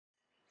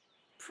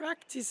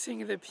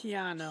Practicing the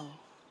piano.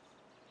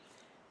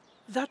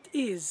 That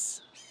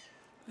is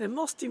the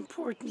most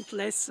important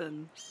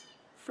lesson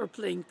for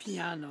playing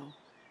piano.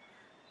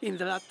 In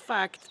that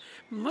fact,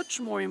 much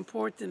more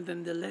important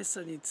than the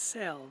lesson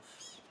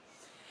itself.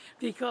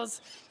 Because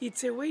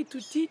it's a way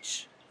to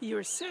teach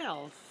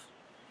yourself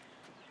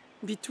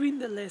between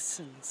the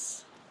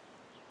lessons.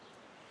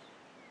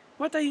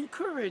 What I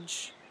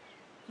encourage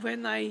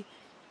when I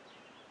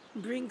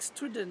bring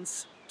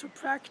students to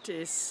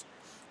practice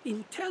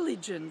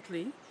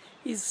intelligently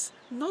is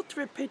not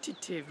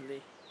repetitively.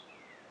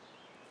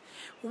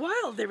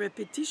 While the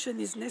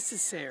repetition is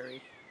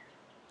necessary,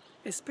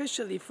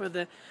 especially for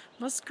the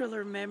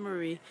muscular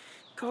memory,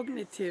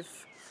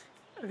 cognitive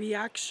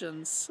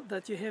reactions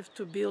that you have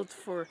to build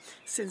for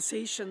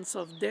sensations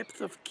of depth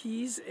of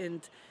keys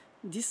and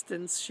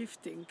distance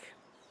shifting,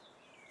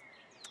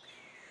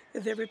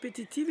 the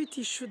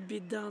repetitivity should be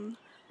done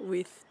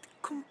with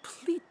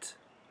complete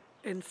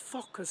and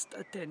focused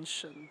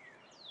attention.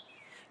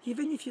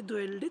 Even if you do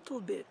a little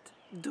bit,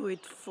 do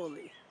it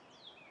fully.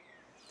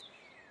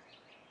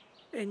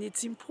 And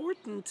it's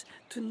important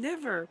to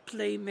never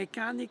play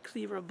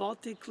mechanically,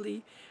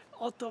 robotically,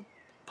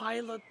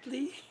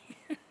 autopilotly.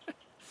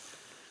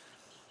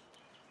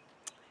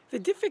 The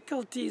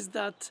difficulty is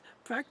that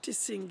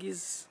practicing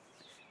is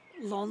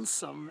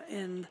lonesome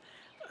and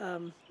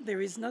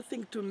there is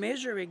nothing to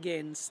measure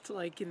against.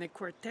 Like in a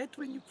quartet,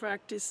 when you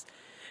practice,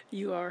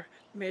 you are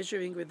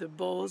measuring with the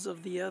bows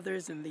of the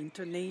others and the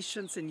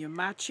intonations, and you're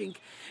matching,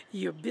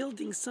 you're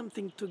building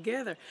something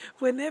together.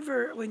 When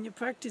you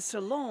practice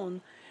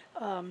alone,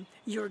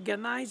 you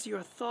organize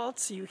your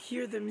thoughts, you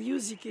hear the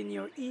music in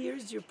your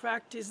ears, you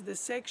practice the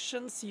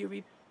sections, you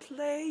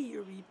replay,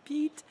 you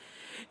repeat,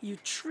 you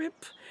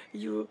trip,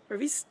 you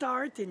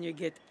restart, and you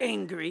get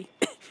angry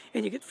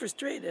and you get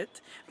frustrated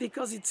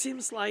because it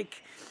seems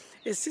like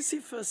a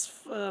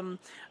Sisyphus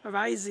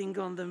rising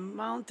on the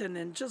mountain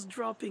and just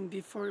dropping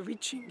before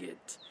reaching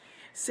it.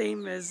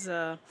 Same as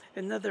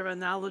another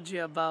analogy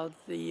about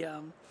the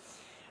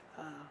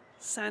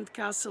sand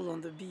castle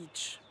on the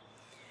beach.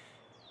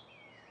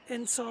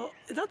 And so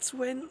that's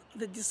when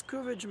the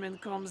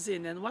discouragement comes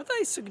in. And what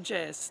I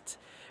suggest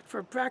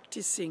for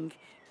practicing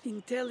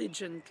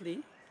intelligently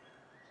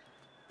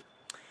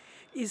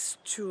is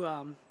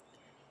to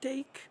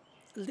take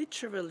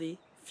literally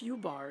few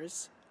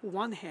bars,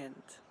 one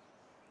hand,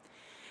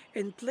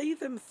 and play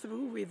them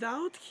through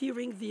without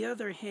hearing the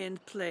other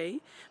hand play,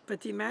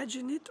 but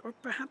imagine it or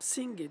perhaps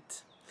sing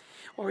it,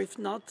 or if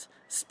not,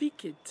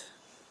 speak it.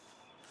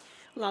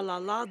 La la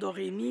la, do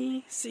re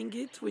mi, sing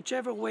it,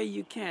 whichever way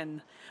you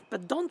can.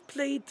 But don't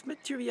play it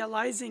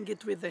materializing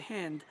it with the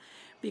hand,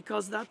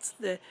 because that's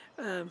the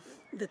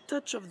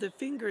touch of the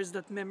fingers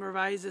that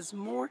memorizes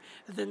more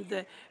than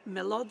the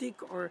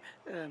melodic or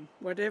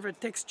whatever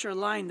texture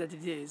line that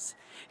it is.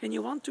 And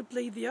you want to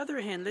play the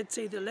other hand, let's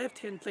say the left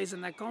hand plays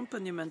an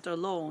accompaniment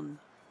alone.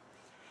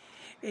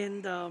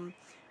 And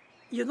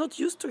you're not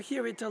used to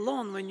hear it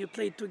alone when you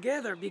play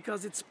together,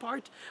 because it's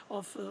part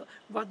of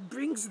what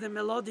brings the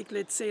melodic,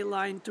 let's say,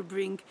 line to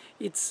bring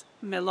its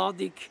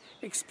melodic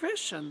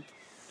expression.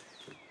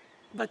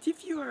 But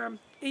if you are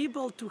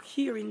able to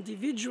hear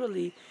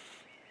individually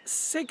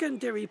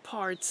secondary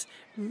parts,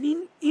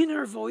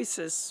 inner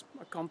voices,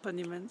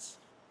 accompaniments,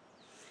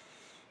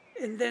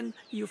 and then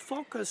you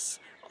focus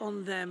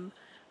on them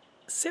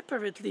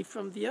separately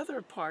from the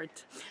other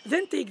part,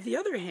 then take the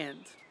other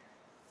hand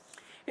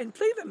and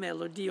play the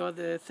melody or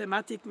the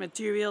thematic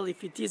material,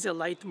 if it is a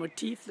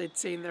leitmotif,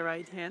 let's say, in the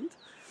right hand,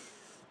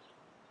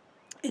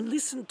 and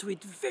listen to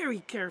it very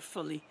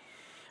carefully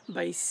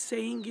by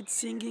saying it,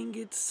 singing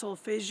it,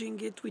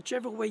 solfeging it,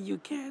 whichever way you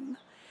can,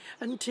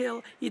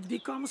 until it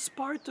becomes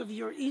part of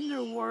your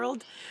inner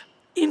world,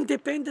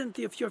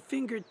 independently of your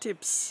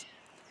fingertips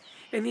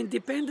and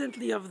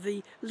independently of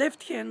the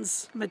left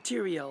hand's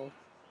material,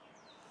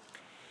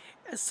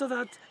 so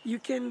that you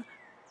can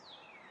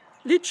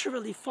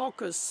literally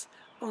focus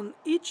on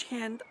each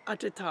hand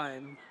at a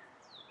time.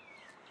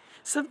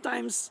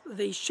 Sometimes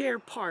they share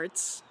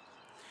parts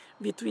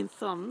between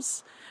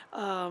thumbs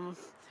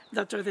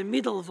that are the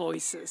middle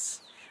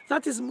voices.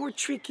 That is more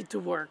tricky to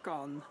work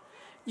on.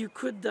 You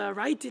could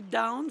write it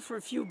down for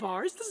a few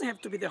bars, doesn't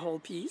have to be the whole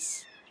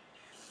piece,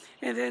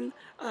 and then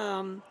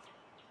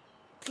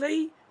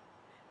play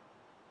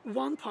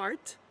one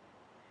part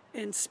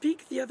and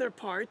speak the other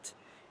part,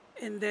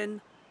 and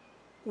then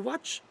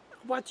watch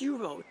what you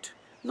wrote.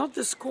 Not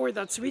the score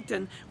that's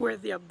written, where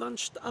they are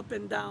bunched up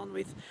and down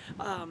with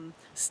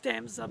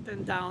stems up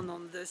and down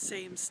on the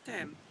same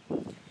stem,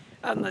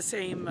 on the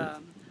same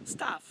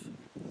staff.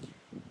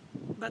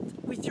 But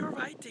with your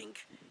writing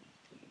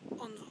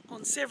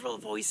on several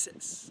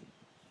voices.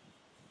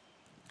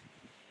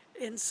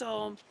 And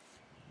so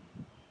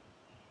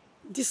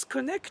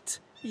disconnect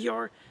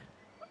your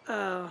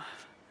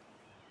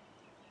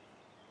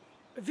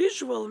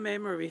visual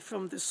memory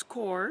from the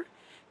score,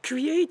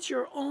 create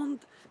your own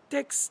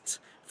text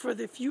for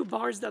the few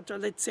bars that are,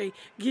 let's say,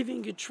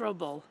 giving you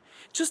trouble.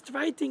 Just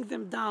writing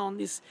them down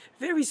is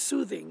very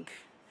soothing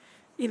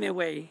in a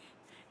way.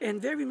 and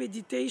very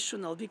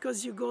meditational,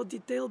 because you go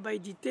detail by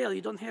detail.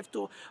 You don't have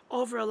to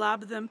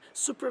overlap them,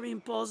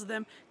 superimpose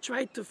them,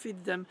 try to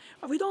fit them.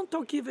 We don't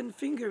talk even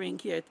fingering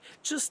yet,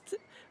 just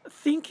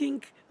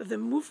thinking the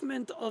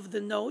movement of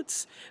the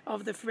notes,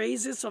 of the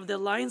phrases, of the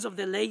lines, of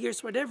the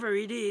layers, whatever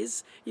it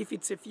is. If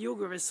it's a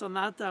fugue or a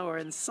sonata or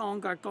a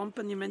song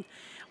accompaniment,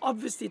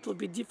 obviously it will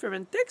be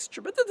different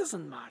texture, but that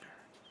doesn't matter.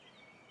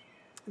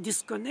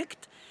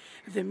 Disconnect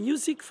the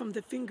music from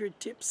the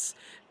fingertips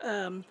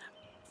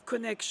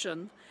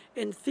connection,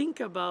 and think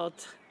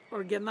about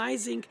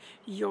organizing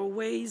your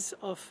ways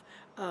of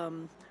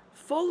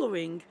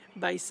following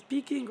by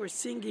speaking or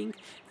singing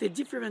the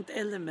different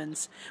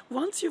elements.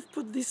 Once you've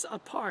put this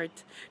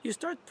apart, you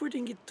start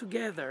putting it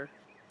together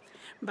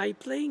by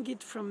playing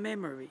it from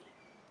memory.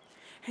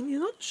 And you're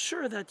not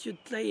sure that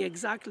you'd play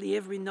exactly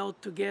every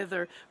note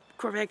together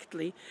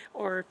correctly,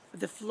 or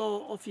the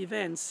flow of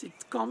events.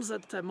 It comes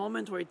at a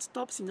moment where it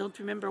stops and you don't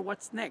remember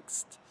what's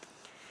next.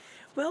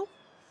 Well,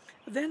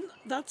 then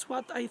that's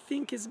what I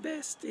think is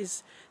best,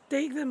 is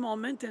take the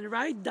moment and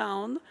write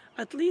down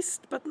at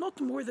least, but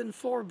not more than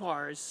 4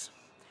 bars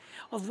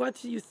of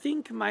what you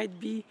think might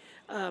be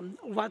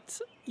what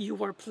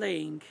you are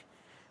playing,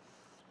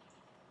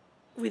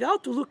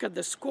 without to look at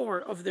the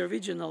score of the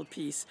original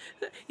piece.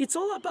 It's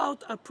all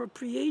about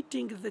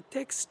appropriating the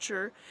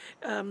texture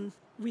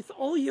with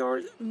all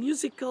your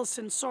musical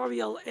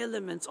sensorial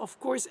elements, of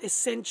course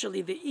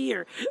essentially the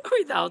ear,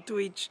 without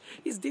which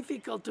it's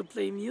difficult to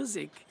play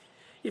music,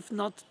 if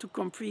not to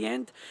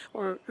comprehend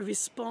or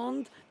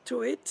respond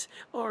to it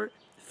or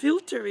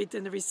filter it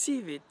and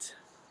receive it.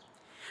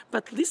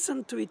 But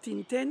listen to it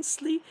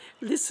intensely,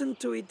 listen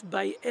to it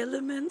by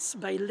elements,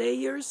 by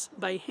layers,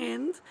 by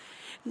hand,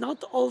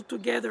 not all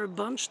together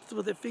bunched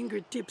through the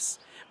fingertips,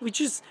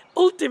 which is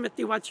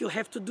ultimately what you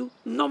have to do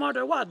no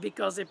matter what,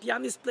 because a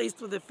pianist plays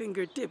through the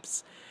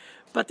fingertips.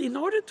 But in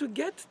order to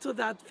get to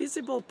that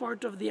visible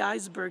part of the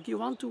iceberg, you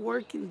want to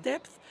work in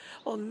depth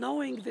on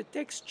knowing the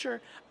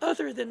texture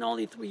other than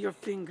only through your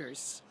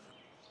fingers.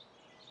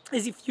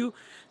 As if you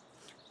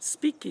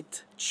speak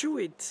it, chew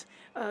it,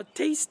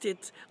 taste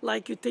it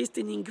like you taste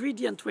an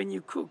ingredient when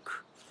you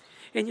cook.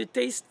 And you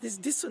taste this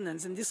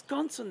dissonance and this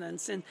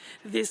consonance and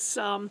this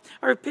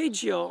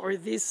arpeggio or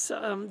this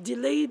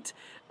delayed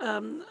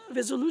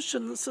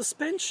resolution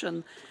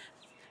suspension.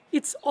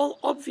 It's all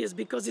obvious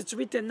because it's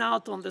written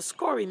out on the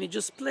score and you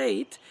just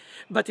play it.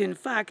 But in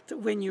fact,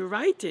 when you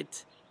write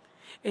it,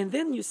 and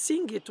then you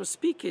sing it or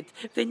speak it,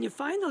 then you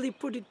finally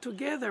put it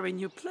together and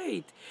you play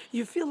it,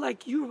 you feel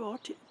like you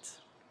wrote it.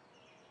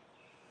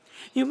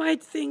 You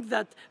might think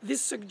that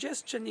this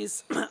suggestion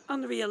is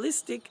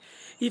unrealistic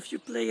if you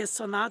play a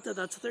sonata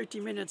that's 30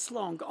 minutes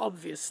long,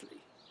 obviously.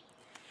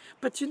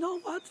 But you know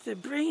what? The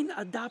brain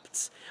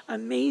adapts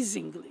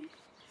amazingly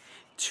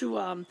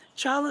to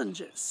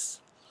challenges.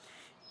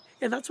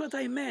 And that's what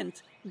I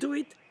meant. Do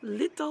it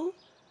little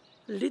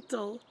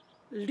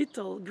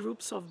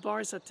groups of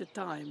bars at a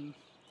time.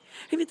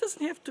 And it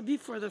doesn't have to be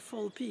for the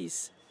full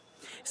piece.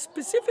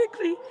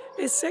 Specifically,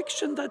 a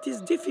section that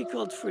is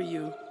difficult for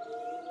you.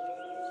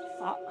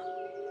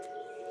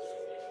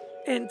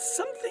 And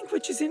something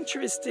which is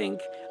interesting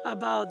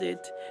about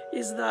it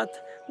is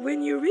that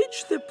when you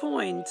reach the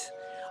point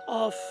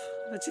of,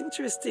 that's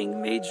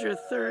interesting, major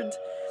third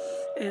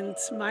and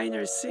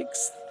minor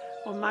sixth,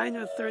 or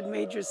minor third,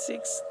 major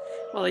sixth,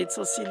 well, it's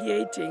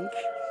oscillating.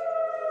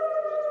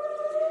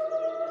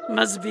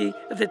 Must be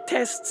the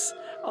tests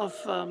of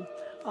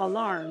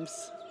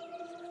alarms,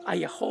 I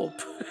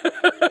hope.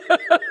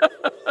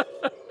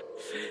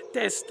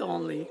 Test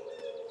only.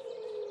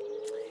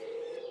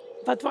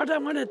 But what I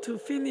wanted to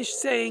finish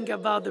saying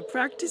about the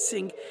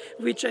practicing,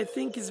 which I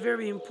think is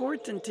very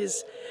important,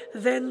 is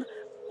then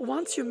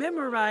once you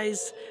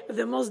memorize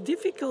the most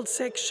difficult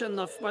section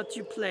of what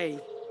you play,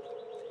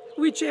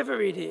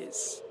 whichever it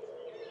is,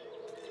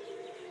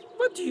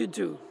 what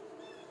do?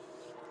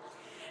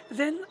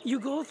 Then you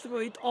go through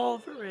it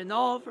over and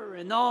over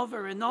and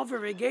over and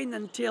over again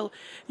until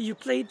you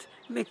play it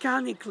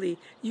mechanically.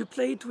 You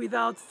play it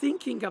without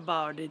thinking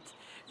about it.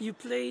 You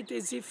play it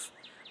as if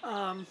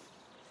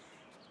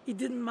it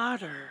didn't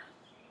matter.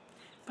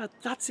 But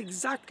that's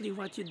exactly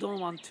what you don't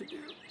want to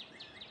do.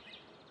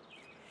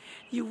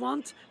 You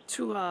want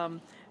to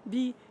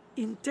be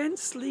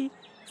intensely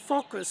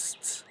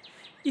focused,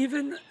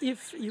 even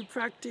if you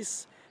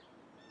practice,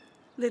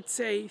 let's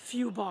say,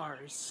 few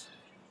bars.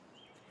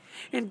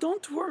 And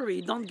don't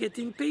worry, don't get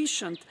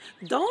impatient.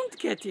 Don't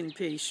get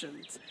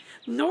impatient,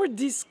 nor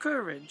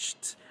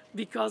discouraged,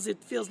 because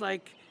it feels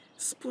like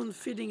spoon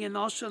feeding an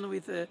ocean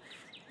with a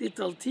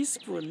little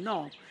teaspoon.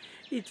 No,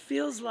 it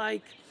feels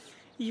like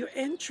you're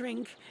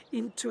entering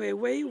into a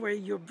way where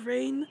your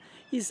brain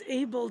is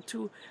able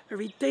to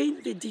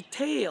retain the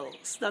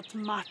details that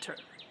matter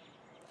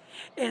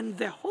and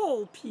the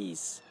whole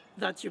piece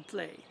that you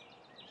play.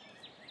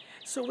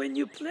 So when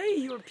you play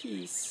your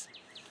piece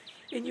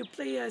and you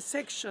play a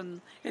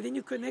section and then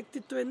you connect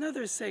it to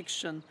another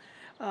section,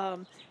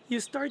 you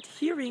start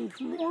hearing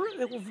more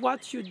of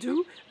what you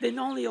do than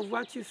only of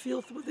what you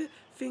feel through the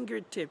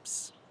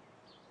fingertips.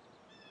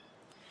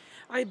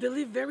 I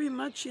believe very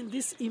much in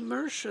this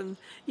immersion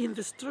in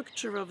the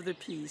structure of the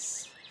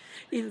piece,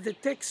 in the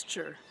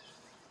texture.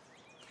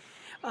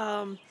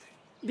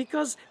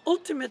 Because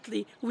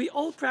ultimately we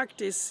all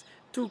practice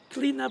to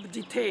clean up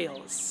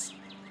details.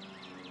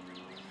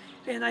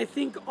 And I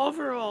think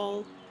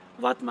overall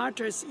what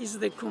matters is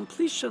the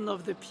completion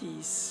of the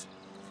piece.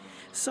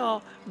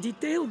 So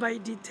detail by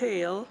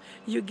detail,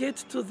 you get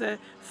to the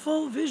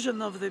full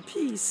vision of the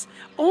piece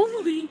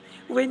only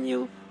when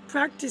you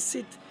practice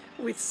it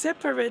with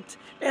separate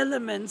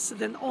elements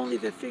than only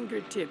the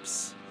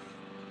fingertips.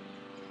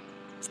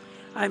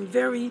 I'm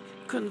very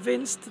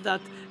convinced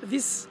that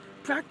this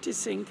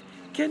practicing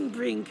can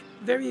bring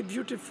very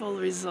beautiful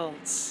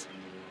results.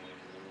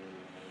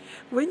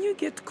 When you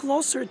get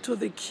closer to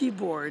the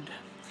keyboard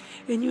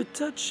and you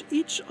touch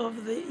each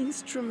of the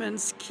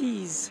instrument's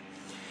keys,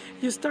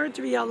 you start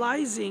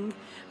realizing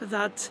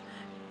that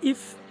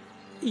if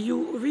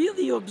you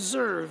really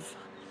observe,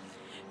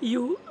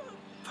 you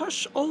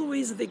push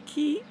always the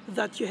key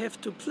that you have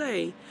to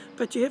play,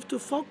 but you have to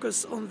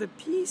focus on the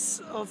piece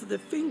of the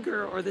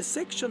finger or the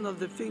section of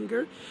the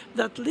finger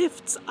that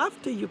lifts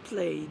after you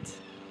played.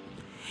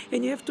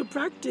 And you have to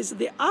practice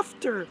the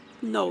after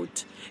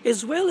note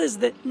as well as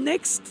the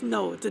next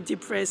note, the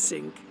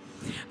depressing.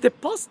 The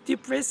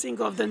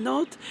post-depressing of the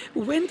note,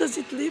 when does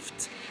it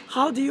lift?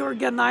 How do you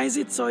organize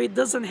it so it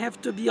doesn't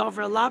have to be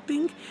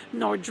overlapping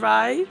nor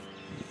dry?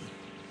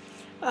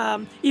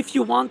 If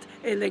you want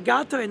a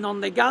legato, a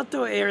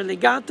non-legato, a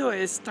legato,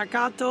 a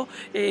staccato,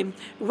 a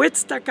wet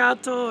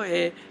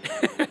staccato,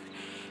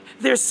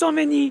 there's so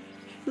many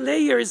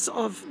layers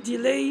of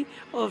delay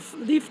of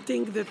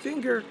lifting the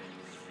finger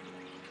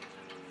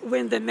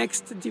when the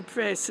next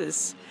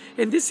depresses.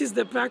 And this is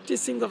the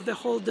practicing of the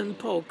hold and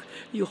poke.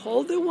 You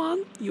hold the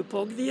one, you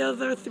poke the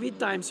other 3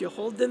 times, you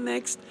hold the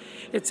next,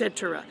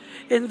 etc.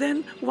 And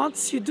then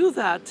once you do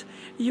that,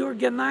 you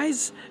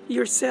organize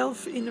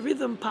yourself in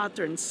rhythm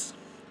patterns.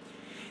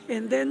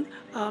 And then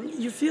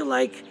you feel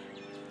like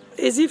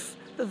as if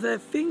the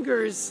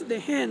fingers, the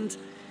hand,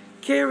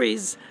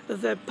 carries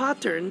the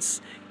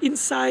patterns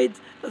inside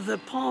the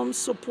palm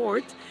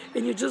support,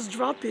 and you just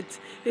drop it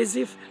as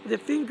if the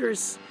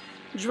fingers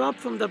drop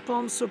from the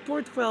palm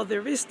support while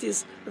the wrist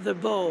is the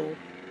bow.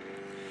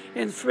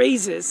 And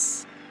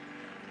phrases.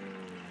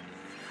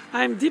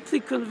 I'm deeply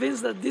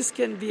convinced that this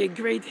can be a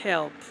great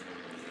help,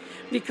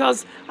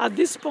 because at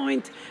this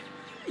point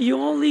you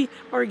only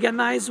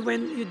organize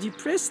when you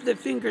depress the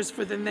fingers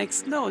for the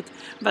next note,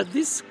 but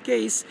this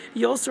case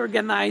you also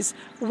organize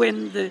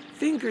when the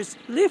fingers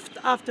lift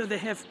after they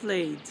have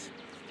played,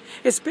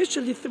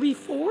 especially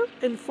 3-4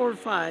 and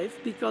 4-5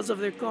 because of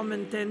their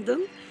common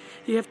tendon.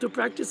 You have to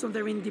practice on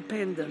their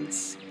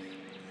independence.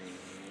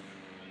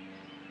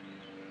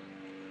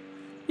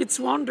 It's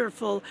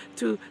wonderful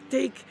to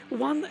take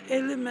one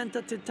element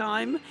at a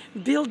time,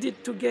 build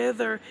it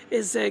together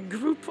as a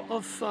group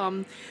of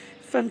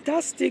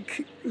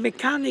fantastic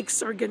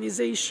mechanics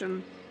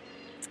organization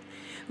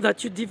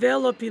that you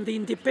develop in the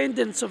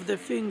independence of the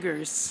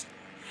fingers.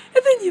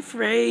 And then you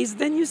phrase,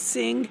 then you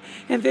sing,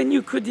 and then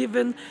you could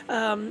even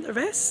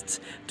rest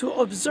to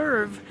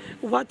observe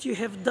what you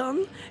have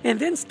done, and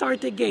then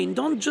start again.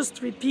 Don't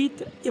just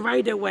repeat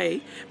right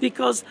away,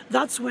 because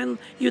that's when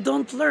you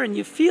don't learn.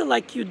 You feel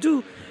like you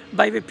do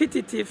by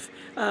repetitive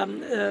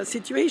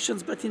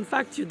situations, but in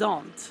fact you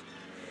don't.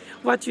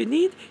 What you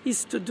need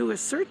is to do a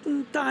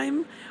certain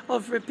time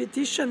of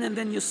repetition, and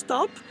then you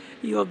stop,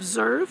 you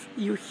observe,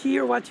 you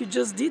hear what you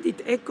just did,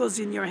 it echoes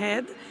in your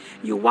head,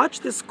 you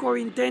watch the score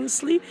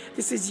intensely,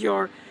 this is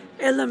your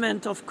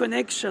element of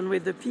connection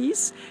with the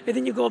piece, and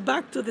then you go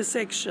back to the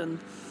section.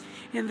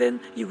 And then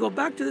you go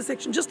back to the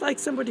section, just like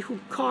somebody who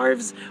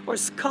carves or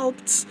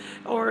sculpts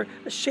or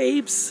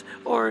shapes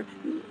or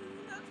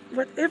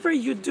whatever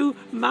you do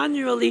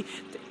manually,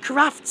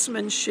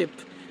 craftsmanship.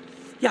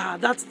 Yeah,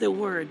 that's the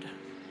word.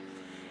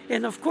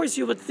 And of course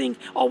you would think,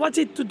 oh, what's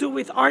it to do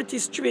with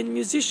artistry and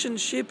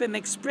musicianship and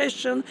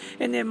expression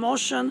and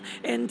emotion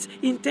and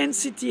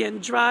intensity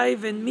and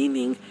drive and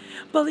meaning?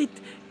 Well,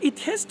 it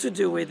has to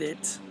do with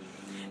it.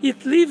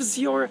 It leaves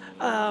your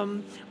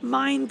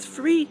mind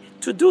free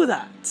to do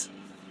that,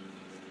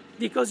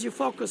 because you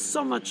focus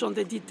so much on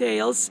the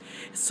details,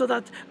 so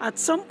that at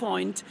some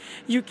point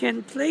you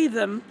can play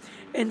them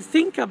and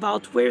think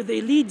about where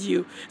they lead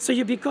you. So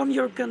you become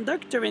your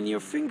conductor and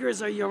your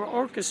fingers are your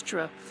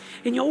orchestra.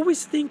 And you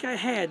always think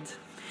ahead.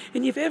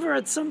 And if ever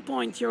at some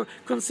point your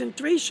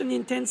concentration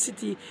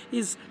intensity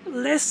is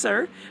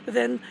lesser,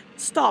 then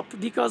stop,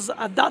 because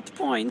at that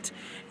point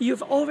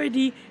you've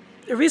already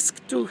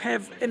risked to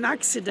have an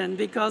accident,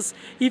 because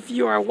if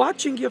you are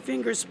watching your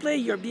fingers play,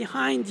 you're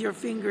behind your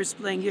fingers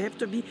playing. You have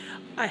to be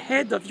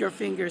ahead of your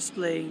fingers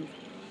playing.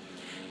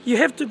 You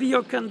have to be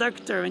your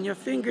conductor and your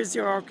fingers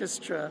your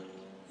orchestra.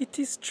 It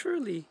is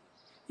truly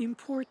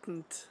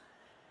important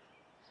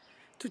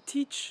to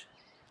teach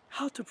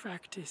how to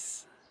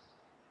practice.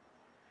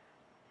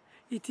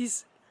 It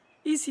is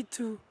easy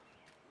to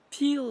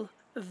peel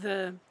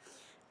the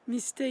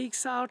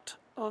mistakes out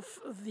of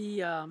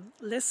the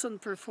lesson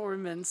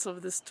performance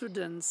of the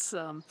students,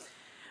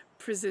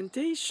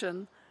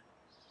 presentation,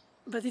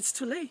 but it's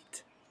too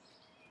late.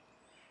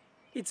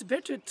 It's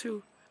better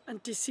to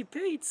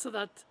anticipate so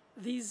that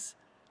these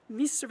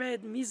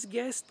misread,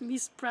 misguessed,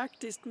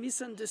 mispracticed,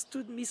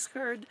 misunderstood,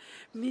 misheard,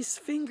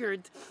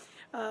 misfingered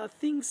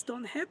things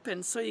don't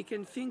happen, so you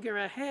can finger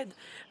ahead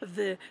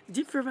the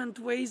different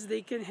ways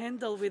they can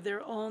handle with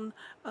their own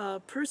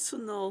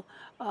personal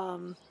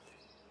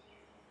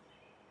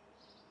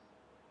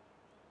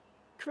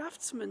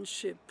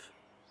craftsmanship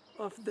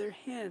of their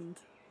hand.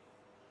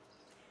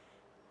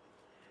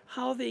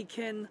 How they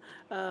can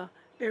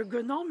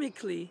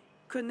ergonomically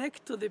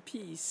connect to the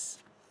piece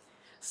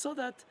so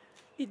that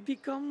it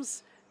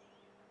becomes,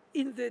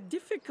 in the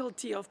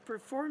difficulty of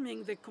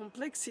performing the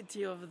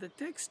complexity of the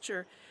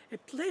texture, a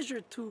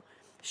pleasure to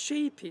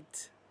shape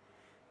it.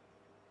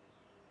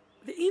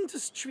 The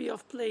industry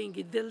of playing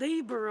it, the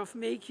labor of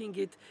making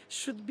it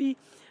should be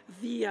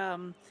the,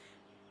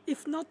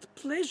 if not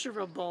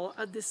pleasurable,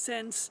 at the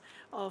sense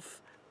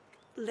of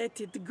let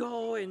it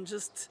go and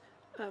just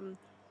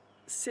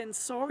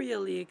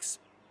sensorially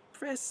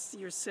express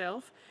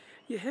yourself.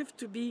 You have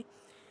to be,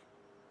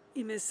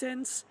 in a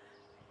sense,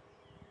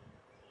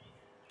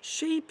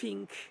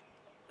 shaping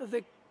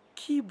the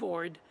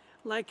keyboard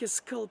like a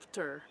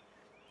sculptor.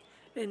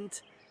 And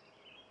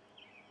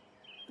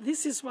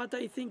this is what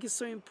I think is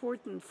so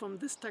important, from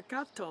the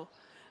staccato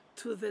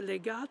to the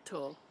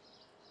legato,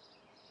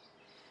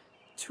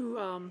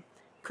 to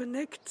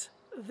connect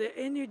the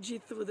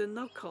energy through the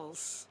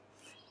knuckles,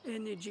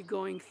 energy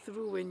going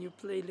through when you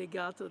play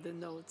legato the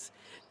notes,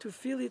 to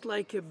feel it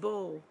like a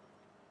bow,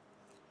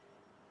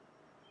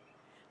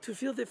 to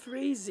feel the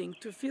phrasing,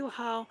 to feel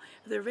how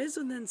the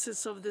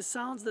resonances of the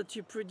sounds that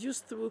you produce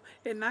through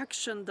an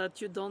action that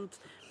you don't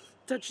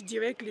touch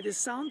directly the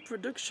sound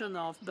production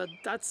of, but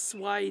that's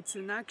why it's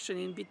an action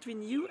in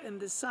between you and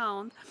the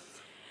sound,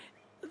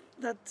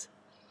 that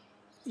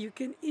you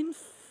can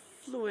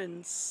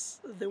influence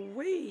the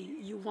way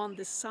you want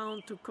the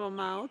sound to come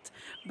out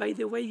by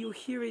the way you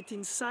hear it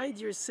inside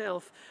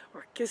yourself.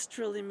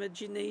 Orchestral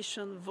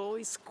imagination,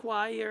 voice,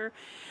 choir,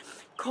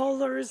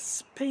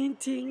 colors,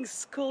 paintings,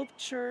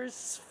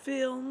 sculptures,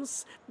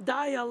 films,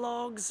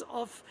 dialogues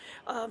of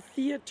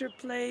theater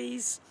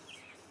plays,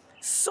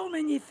 so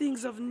many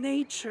things of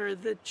nature,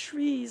 the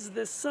trees,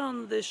 the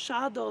sun, the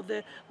shadow,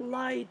 the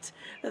light,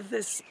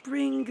 the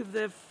spring,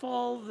 the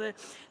fall, the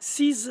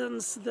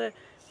seasons.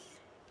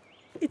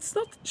 It's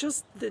not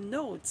just the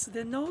notes.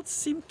 The notes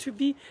seem to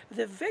be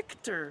the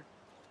vector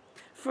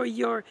for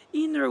your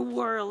inner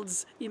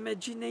world's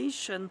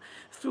imagination,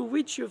 through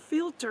which you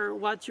filter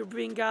what you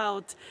bring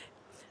out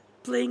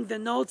playing the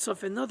notes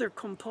of another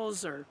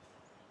composer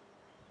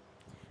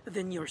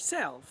than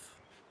yourself.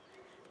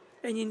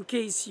 And in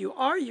case you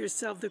are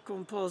yourself the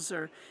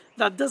composer,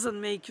 that doesn't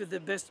make you the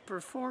best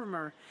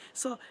performer.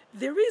 So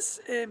there is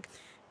a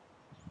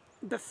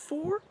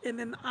before and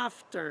an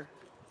after.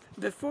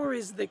 Before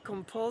is the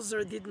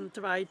composer didn't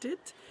write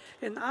it,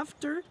 and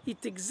after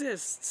it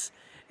exists,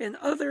 and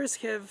others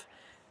have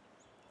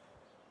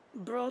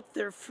brought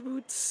their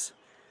fruits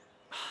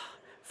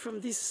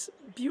from these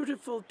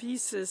beautiful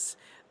pieces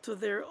to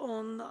their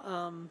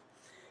own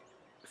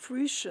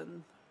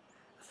fruition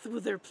through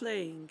their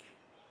playing.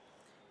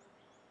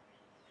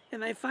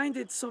 And I find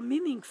it so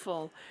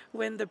meaningful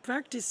when the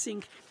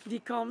practicing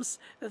becomes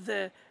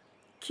the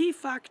key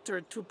factor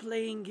to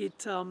playing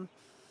it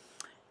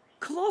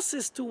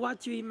closest to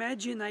what you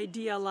imagine,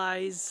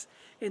 idealize,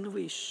 and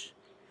wish.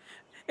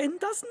 And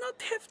does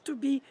not have to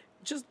be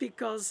just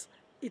because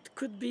it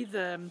could be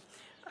the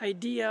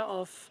idea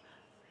of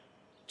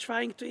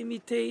trying to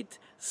imitate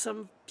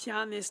some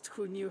pianist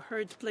whom you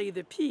heard play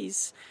the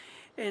piece,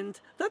 and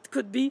that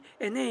could be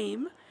an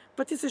aim,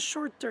 but it's a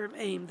short-term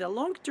aim. The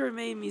long-term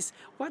aim is,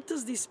 what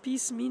does this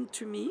piece mean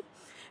to me,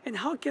 and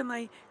how can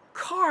I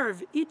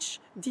carve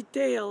each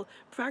detail,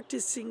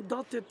 practicing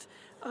dotted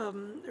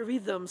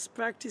rhythms,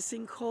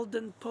 practicing hold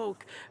and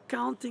poke,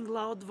 counting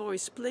loud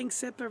voice, playing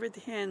separate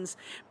hands,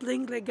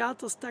 playing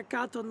legato,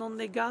 staccato,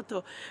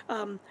 non-legato,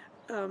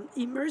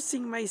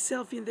 immersing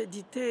myself in the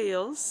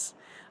details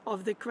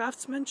of the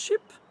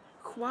craftsmanship,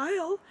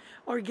 while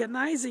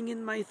organizing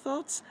in my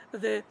thoughts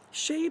the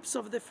shapes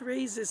of the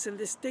phrases and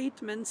the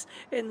statements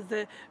and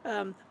the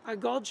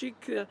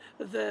agogic,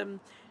 the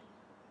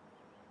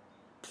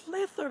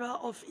plethora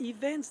of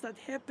events that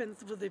happen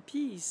through the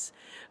piece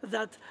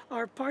that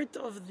are part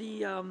of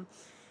the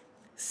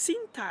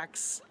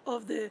syntax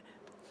of the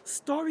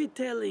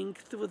storytelling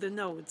through the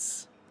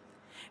notes.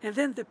 And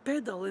then the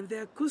pedal and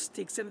the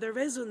acoustics and the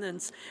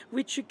resonance,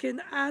 which you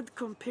can add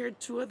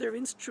compared to other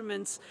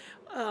instruments.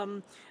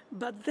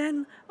 But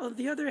then, on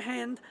the other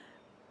hand,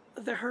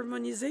 the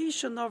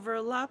harmonization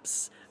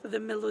overlaps the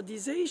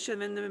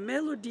melodization, and the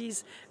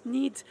melodies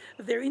need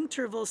their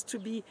intervals to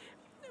be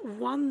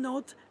one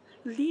note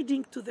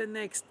leading to the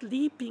next,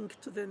 leaping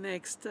to the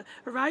next,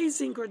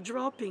 rising or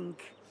dropping,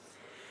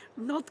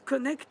 not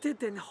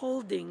connected and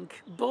holding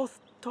both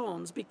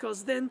tones,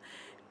 because then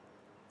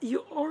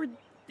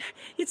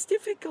it's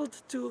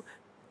difficult to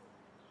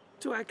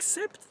to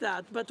accept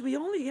that, but we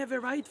only have a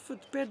right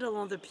foot pedal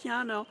on the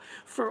piano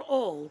for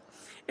all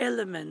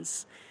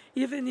elements.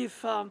 Even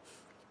if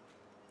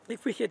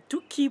we had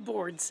two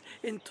keyboards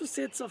and two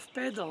sets of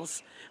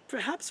pedals,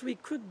 perhaps we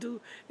could do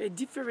a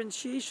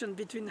differentiation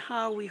between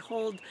how we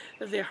hold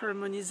the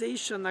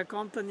harmonization,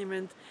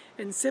 accompaniment,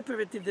 and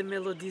separately the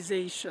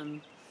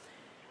melodization.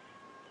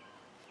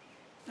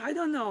 I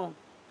don't know.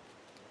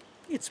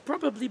 It's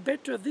probably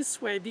better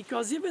this way,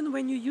 because even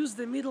when you use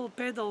the middle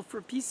pedal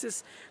for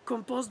pieces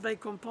composed by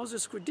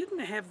composers who didn't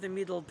have the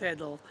middle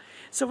pedal,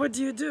 so what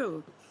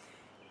do?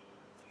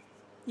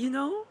 You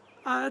know,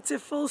 it's a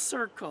full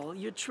circle.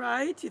 You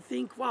try it, you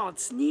think, wow,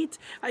 it's neat.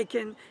 I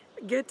can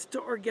get to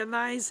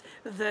organize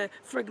the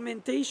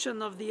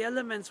fragmentation of the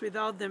elements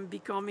without them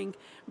becoming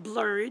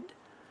blurred.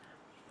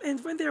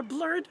 And when they're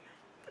blurred,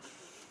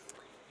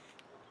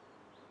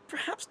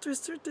 perhaps to a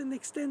certain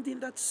extent, in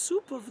that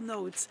soup of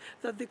notes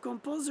that the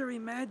composer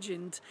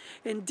imagined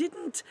and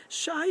didn't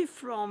shy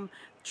from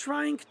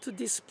trying to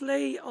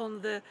display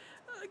on the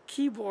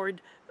keyboard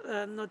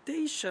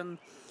notation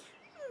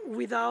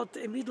without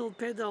a middle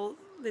pedal,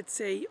 let's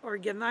say,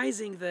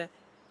 organizing the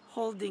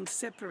holding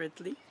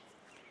separately,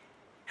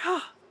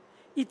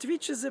 it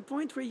reaches a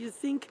point where you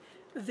think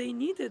they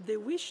needed, they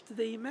wished,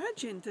 they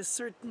imagined a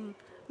certain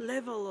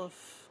level of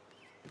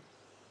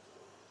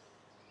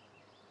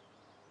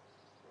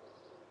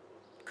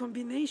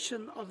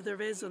combination of the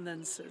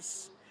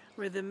resonances,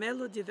 where the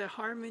melody, the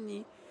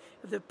harmony,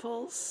 the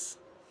pulse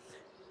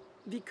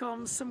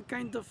becomes some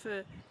kind of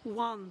a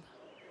one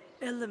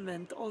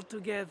element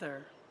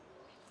altogether.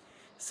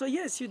 So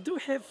yes, you do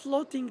have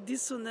floating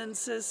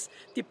dissonances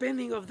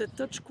depending on the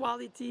touch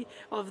quality,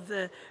 of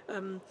the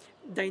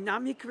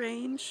dynamic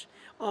range,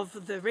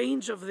 of the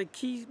range of the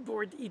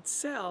keyboard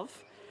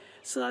itself,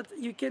 so that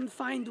you can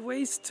find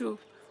ways to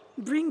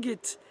bring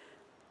it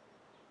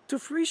to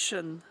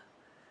fruition.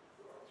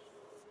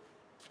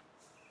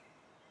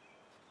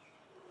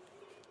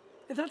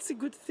 And that's a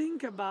good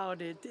thing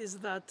about it, is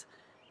that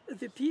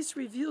the piece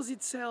reveals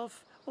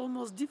itself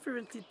almost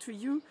differently to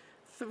you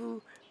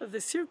through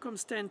the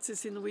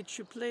circumstances in which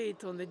you play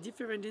it on a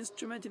different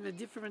instrument, in a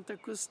different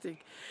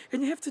acoustic.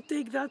 And you have to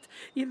take that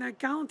in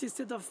account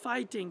instead of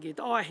fighting it.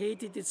 Oh, I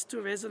hate it, it's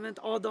too resonant.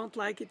 Oh, I don't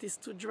like it, it's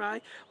too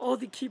dry. Oh,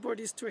 the keyboard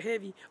is too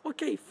heavy.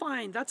 Okay,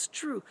 fine, that's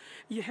true.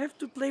 You have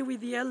to play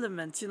with the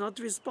elements. You're not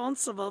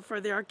responsible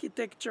for the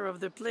architecture of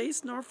the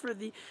place, nor for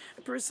the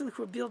person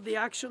who built the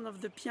action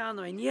of the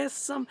piano. And yes,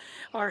 some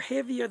are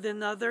heavier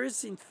than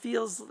others, it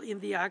feels in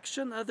the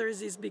action.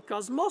 Others is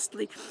because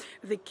mostly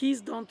the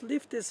keys don't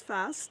lift as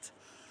fast.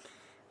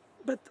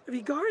 But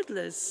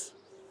regardless,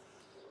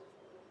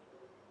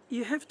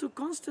 you have to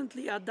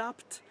constantly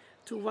adapt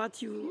to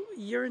what you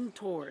yearn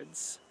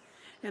towards.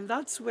 And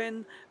that's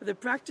when the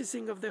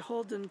practicing of the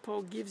Holden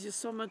Pogue gives you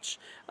so much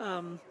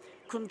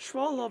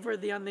control over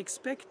the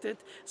unexpected,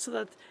 so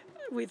that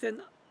with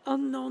an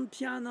unknown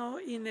piano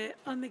in an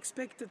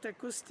unexpected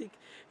acoustic,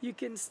 you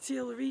can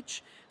still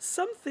reach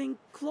something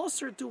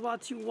closer to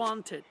what you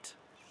wanted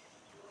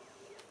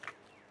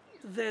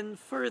than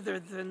further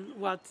than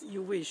what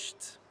you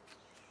wished.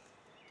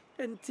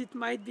 And it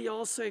might be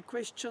also a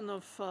question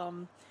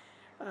of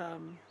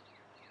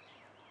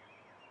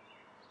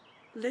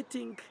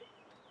letting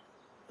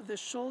the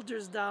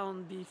shoulders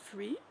down be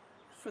free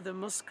for the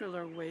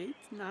muscular weight,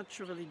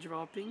 naturally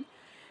dropping,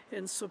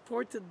 and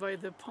supported by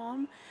the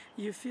palm,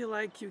 you feel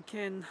like you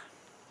can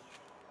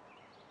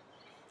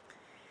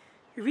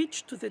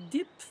reach to the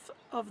depth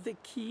of the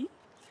key,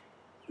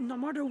 no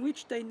matter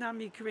which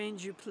dynamic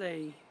range you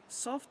play,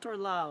 soft or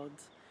loud,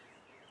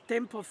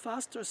 tempo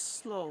fast or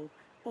slow,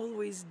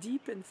 always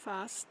deep and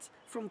fast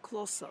from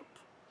close-up.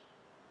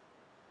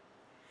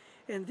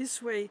 And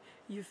this way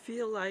you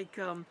feel like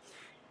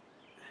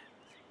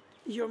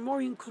you're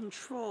more in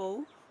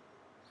control.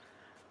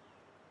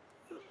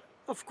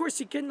 Of course,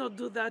 you cannot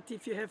do that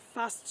if you have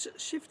fast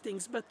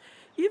shiftings, but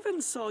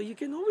even so, you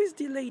can always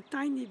delay a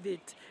tiny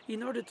bit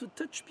in order to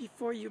touch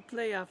before you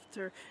play,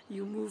 after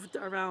you moved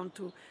around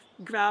to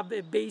grab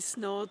a bass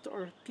note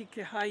or pick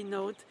a high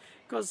note,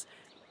 because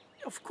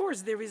of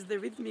course there is the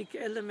rhythmic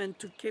element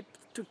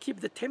to keep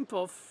the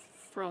tempo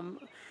from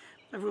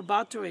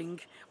rubatoing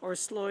or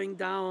slowing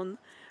down,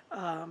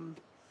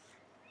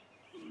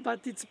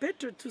 but it's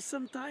better to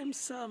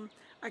sometimes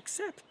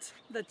accept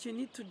that you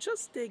need to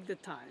just take the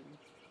time,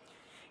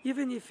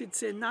 even if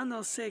it's a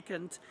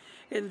nanosecond,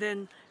 and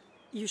then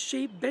you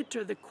shape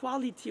better the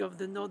quality of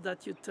the note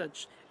that you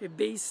touch, a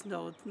bass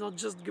note, not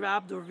just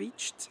grabbed or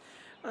reached,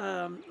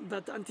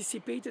 but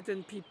anticipated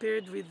and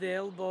prepared with the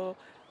elbow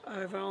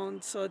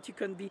around, so that you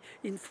can be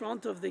in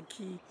front of the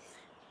key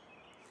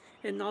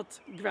and not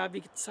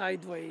grabbing it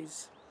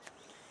sideways.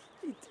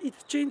 It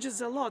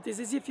changes a lot. It's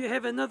as if you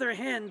have another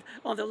hand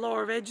on the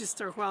lower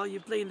register while you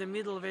play in the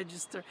middle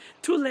register.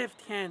 Two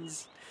left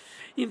hands.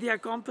 In the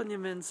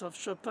accompaniments of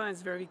Chopin,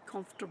 it's very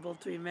comfortable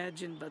to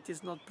imagine, but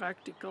it's not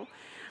practical.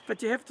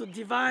 But you have to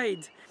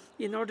divide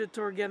in order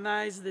to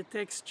organize the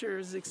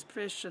textures,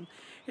 expression.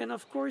 And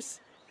of course,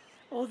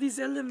 all these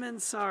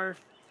elements are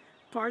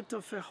part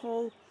of a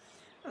whole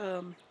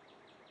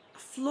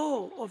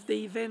flow of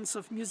the events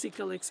of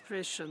musical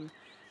expression.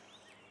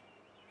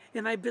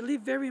 And I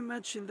believe very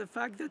much in the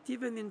fact that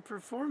even in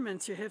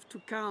performance you have to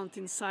count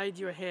inside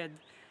your head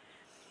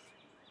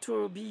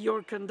to be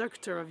your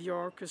conductor of your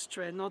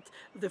orchestra and not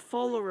the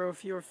follower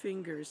of your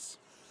fingers.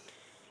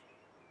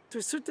 To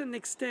a certain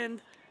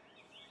extent,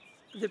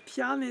 the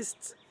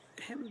pianist's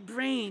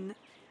brain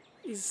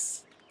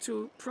is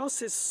to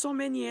process so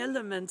many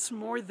elements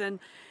more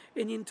than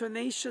an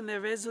intonation, a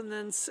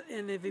resonance,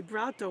 and a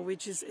vibrato,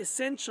 which is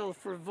essential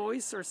for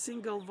voice or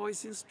single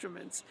voice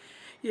instruments.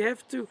 You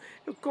have to,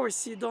 of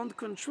course, you don't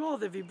control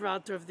the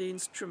vibrato of the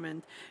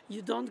instrument.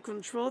 You don't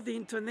control the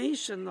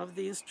intonation of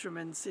the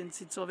instrument since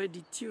it's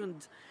already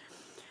tuned.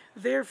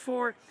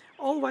 Therefore,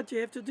 all what you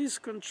have to do is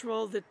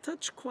control the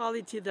touch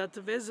quality that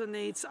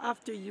resonates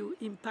after you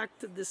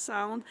impacted the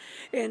sound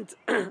and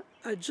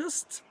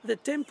adjust the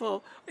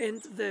tempo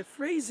and the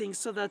phrasing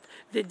so that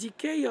the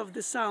decay of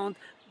the sound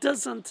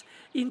doesn't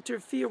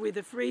interfere with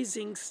the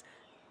phrasing's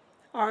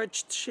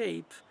arched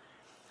shape,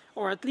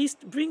 or at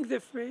least bring the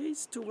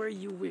phrase to where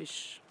you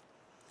wish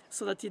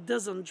so that it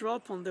doesn't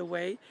drop on the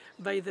way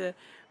by the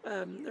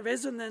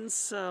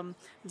resonance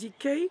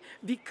decay,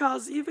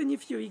 because even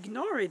if you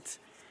ignore it,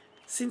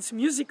 since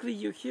musically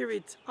you hear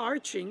it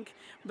arching,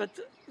 but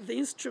the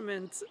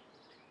instrument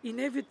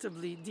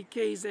inevitably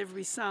decays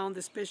every sound,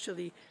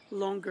 especially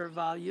longer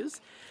values,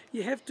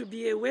 you have to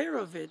be aware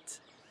of it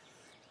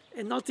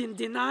and not in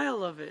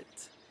denial of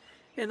it,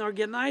 and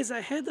organize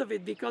ahead of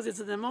it, because it's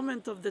at the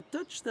moment of the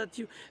touch that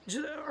you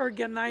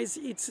organize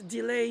its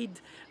delayed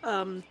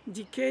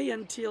decay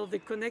until the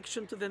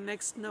connection to the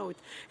next note.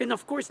 And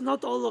of course,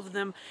 not all of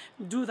them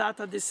do that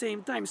at the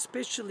same time,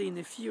 especially in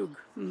a fugue.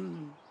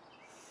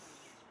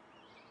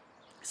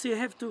 So you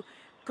have to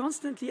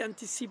constantly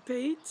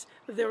anticipate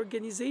the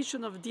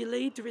organization of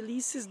delayed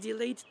releases,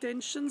 delayed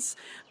tensions,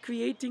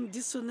 creating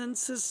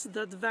dissonances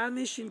that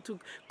vanish into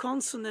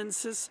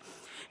consonances.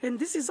 And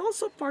this is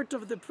also part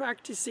of the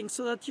practicing,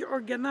 so that you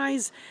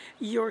organize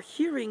your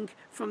hearing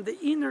from the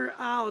inner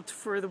out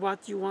for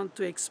what you want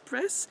to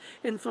express,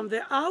 and from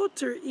the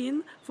outer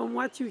in from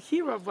what you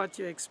hear of what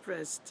you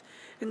expressed.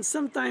 And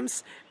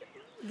sometimes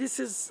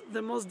this is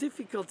the most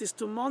difficult, is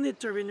to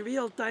monitor in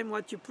real time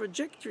what you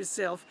project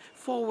yourself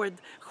forward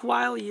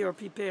while you're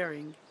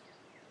preparing.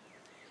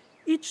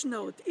 Each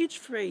note, each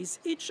phrase,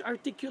 each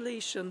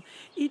articulation,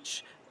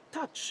 each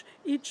touch,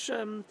 each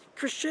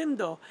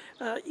crescendo,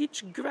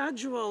 each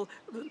gradual,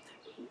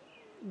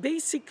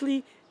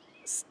 basically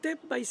step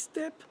by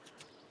step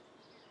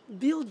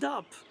build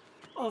up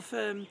of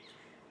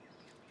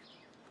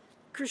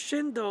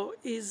crescendo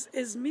is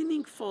as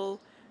meaningful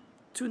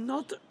to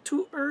not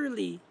too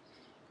early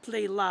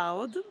play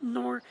loud,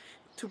 nor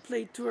to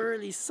play too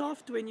early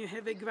soft when you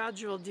have a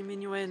gradual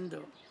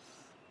diminuendo.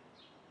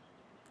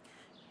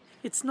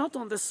 It's not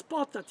on the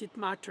spot that it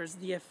matters,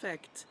 the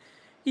effect.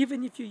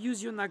 Even if you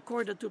use una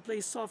corda to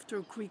play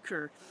softer,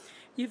 quicker,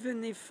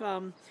 even if,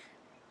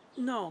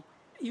 no,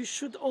 you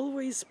should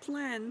always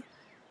plan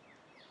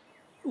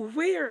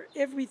where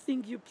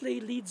everything you play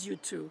leads you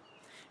to,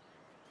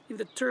 in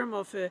the term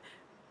of a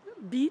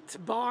beat,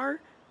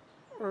 bar,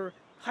 or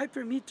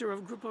hypermeter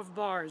of group of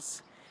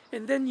bars.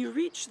 And then you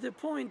reach the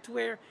point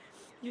where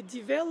you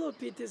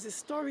develop it as a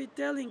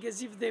storytelling,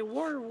 as if they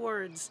were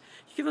words.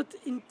 You cannot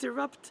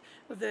interrupt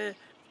the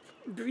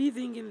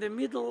breathing in the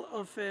middle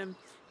of a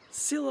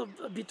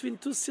syllable, between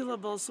two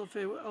syllables of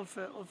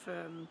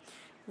a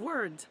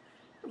word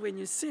when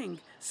you sing.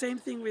 Same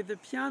thing with the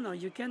piano.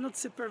 You cannot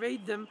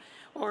separate them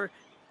or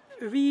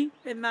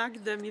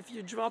reenact them if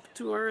you drop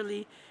too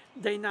early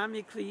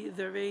dynamically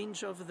the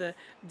range of the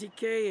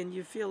decay, and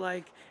you feel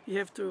like you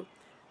have to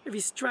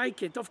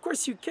restrike it. Of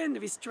course you can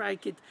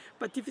restrike it,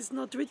 but if it's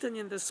not written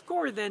in the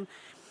score, then,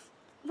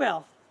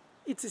 well,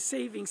 it's a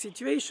saving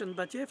situation,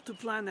 but you have to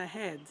plan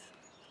ahead.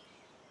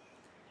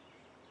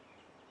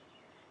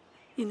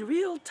 In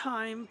real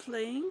time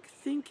playing,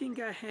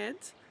 thinking ahead,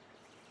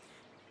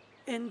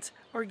 and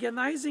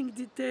organizing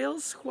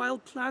details while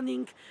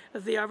planning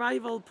the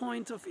arrival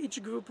point of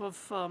each group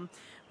of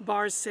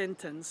bar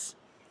sentence.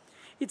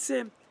 It's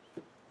a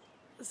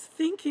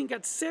thinking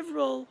at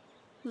several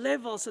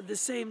levels at the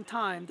same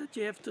time that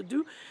you have to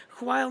do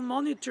while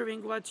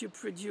monitoring what you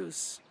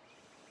produce.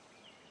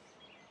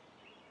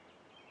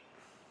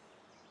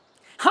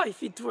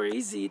 If it were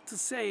easy to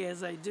say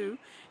as I do,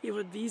 it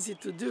would be easy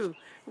to do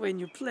when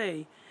you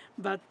play.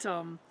 But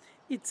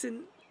it's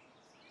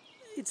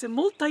a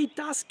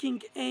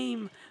multitasking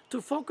aim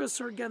to focus,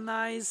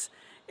 organize,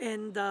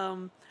 and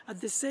at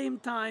the same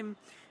time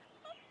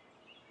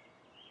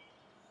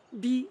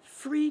be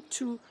free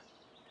to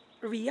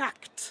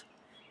react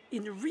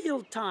in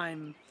real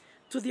time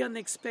to the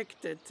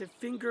unexpected. A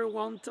finger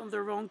won't on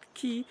the wrong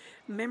key,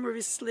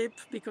 memory slip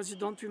because you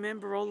don't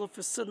remember all of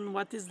a sudden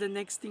what is the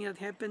next thing that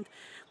happened.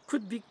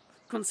 Could be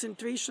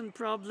concentration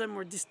problem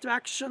or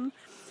distraction.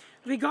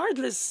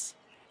 Regardless,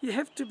 you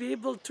have to be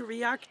able to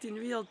react in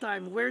real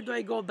time. Where do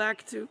I go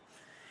back to?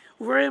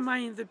 Where am I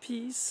in the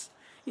piece?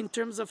 in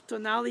terms of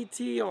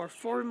tonality or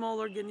formal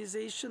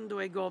organization. Do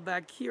I go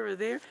back here or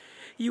there?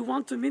 You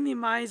want to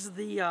minimize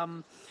the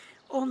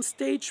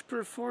on-stage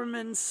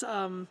performance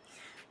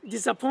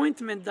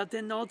disappointment that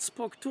the note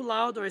spoke too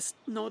loud or a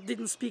note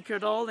didn't speak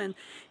at all, and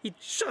it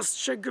just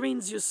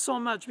chagrins you so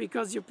much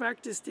because you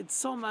practiced it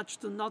so much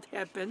to not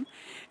happen,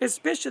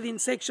 especially in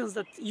sections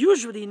that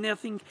usually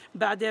nothing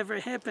bad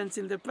ever happens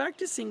in the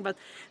practicing, but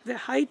the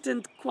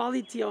heightened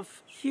quality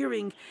of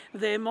hearing,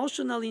 the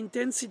emotional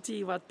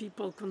intensity, what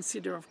people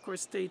consider, of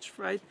course, stage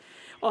fright,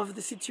 of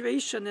the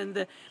situation, and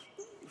the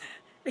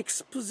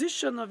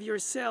exposition of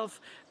yourself,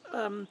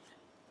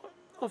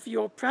 of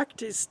your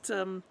practiced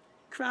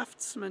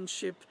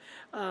craftsmanship,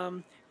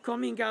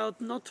 coming out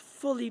not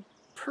fully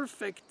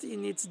perfect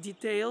in its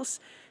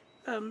details,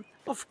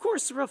 of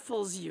course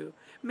ruffles you,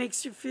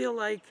 makes you feel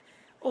like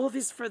all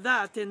this for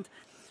that. And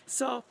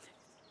so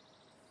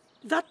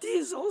that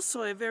is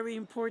also a very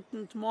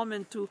important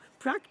moment to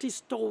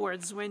practice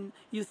towards when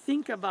you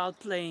think about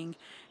playing,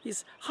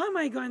 is how am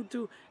I going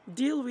to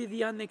deal with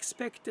the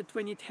unexpected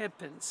when it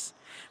happens?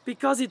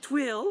 Because it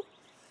will,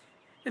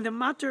 and the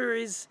matter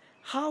is,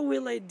 how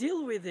will I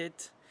deal with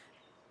it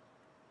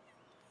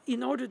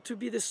in order to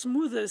be the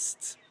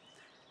smoothest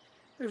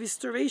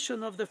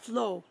restoration of the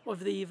flow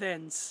of the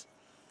events,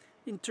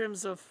 in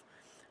terms of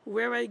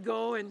where I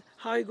go and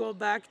how I go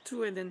back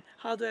to, and then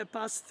how do I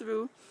pass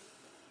through,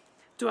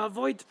 to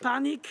avoid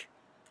panic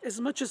as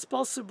much as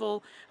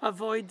possible,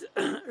 avoid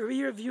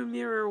rear view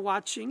mirror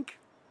watching,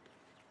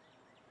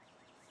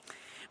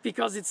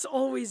 because it's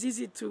always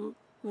easy to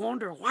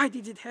wonder, why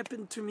did it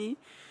happen to me,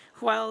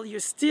 while you're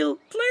still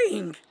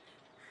playing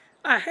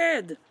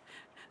ahead.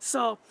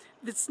 So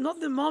it's not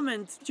the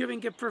moment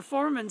during a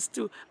performance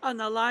to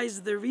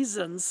analyze the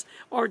reasons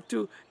or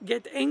to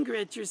get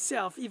angry at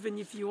yourself, even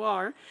if you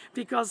are,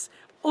 because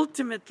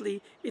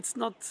ultimately it's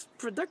not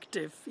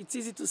productive. It's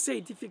easy to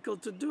say,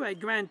 difficult to do, I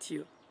grant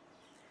you,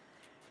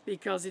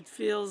 because it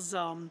feels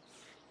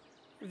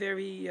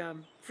very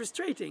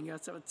frustrating,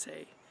 as I would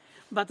say.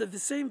 But at the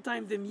same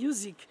time, the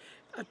music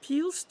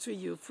appeals to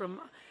you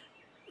from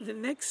the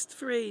next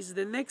phrase,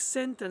 the next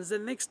sentence, the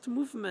next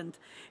movement,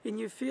 and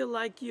you feel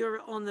like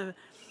you're on a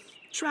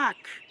track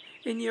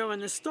and you're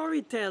on a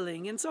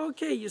storytelling. And so,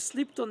 okay, you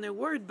slipped on a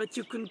word, but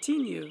you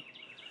continue.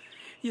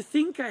 You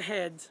think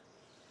ahead.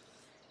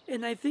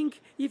 And I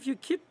think if you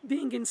keep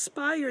being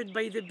inspired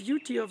by the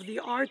beauty of the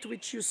art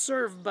which you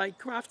serve, by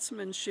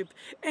craftsmanship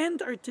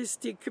and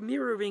artistic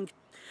mirroring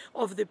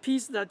of the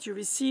piece that you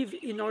receive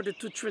in order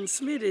to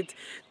transmit it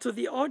to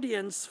the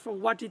audience for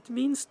what it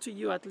means to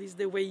you, at least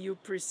the way you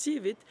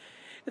perceive it,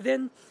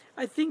 then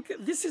I think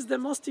this is the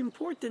most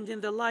important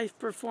in the live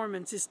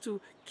performance, is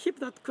to keep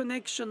that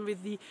connection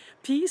with the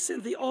piece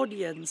and the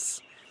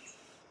audience,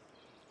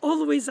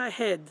 always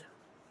ahead.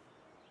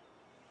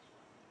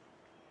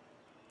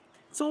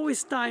 It's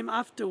always time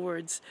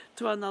afterwards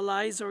to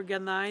analyze,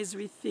 organize,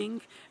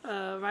 rethink,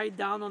 write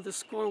down on the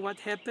score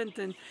what happened,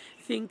 and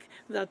think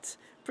that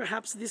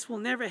perhaps this will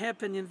never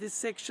happen in this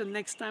section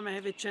next time I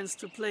have a chance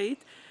to play it,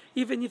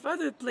 even if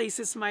other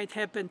places might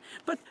happen.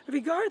 But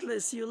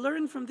regardless, you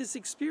learn from this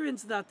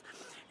experience that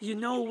you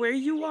know where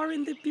you are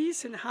in the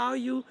piece and how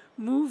you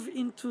move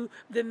into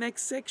the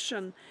next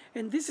section.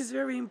 And this is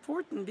very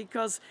important,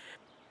 because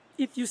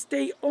if you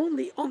stay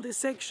only on the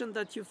section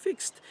that you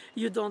fixed,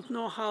 you don't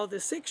know how the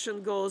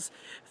section goes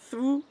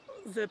through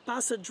the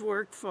passage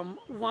work from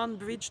one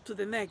bridge to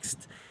the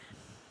next.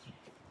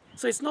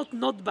 So it's not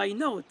note by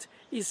note,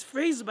 it's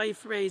phrase by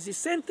phrase, it's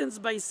sentence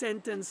by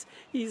sentence,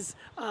 is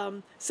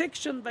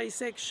section by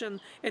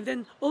section, and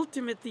then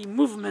ultimately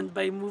movement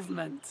by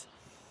movement.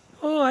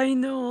 Oh, I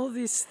know all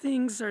these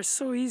things are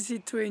so easy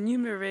to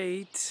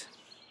enumerate,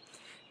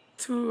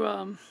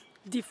 to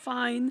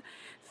define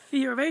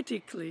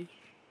theoretically.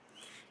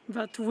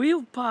 But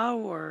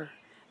willpower,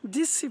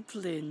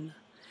 discipline,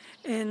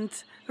 and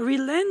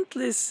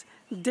relentless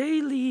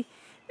daily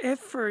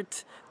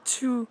effort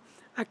to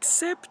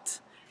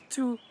accept,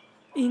 to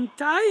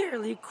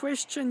entirely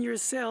question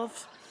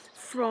yourself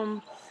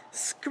from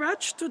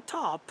scratch to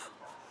top.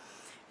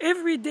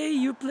 Every day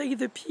you play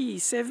the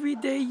piece, every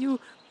day you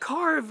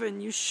carve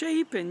and you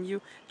shape and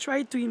you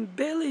try to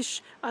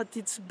embellish at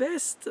its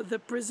best the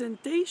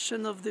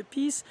presentation of the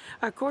piece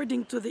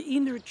according to the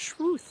inner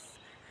truth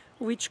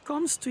which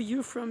comes to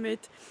you from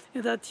it,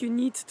 and that you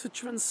need to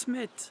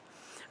transmit,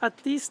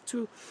 at least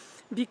to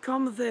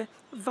become the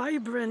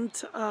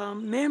vibrant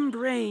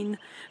membrane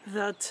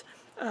that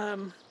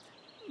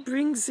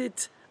brings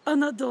it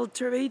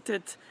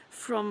unadulterated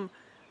from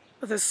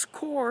the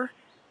score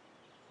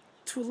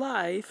to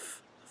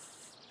life,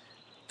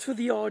 to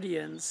the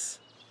audience.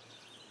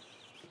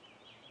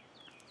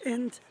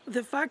 And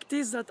the fact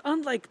is that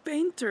unlike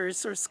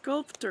painters or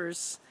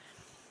sculptors,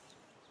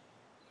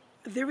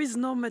 there is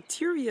no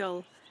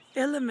material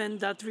element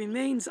that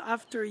remains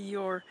after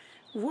your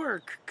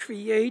work,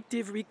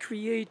 creative,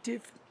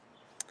 recreative,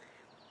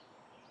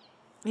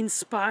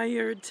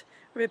 inspired,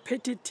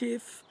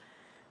 repetitive,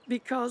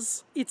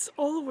 because it's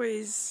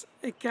always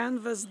a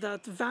canvas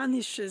that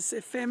vanishes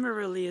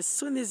ephemerally as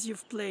soon as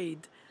you've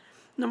played.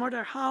 no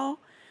matter how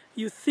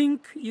you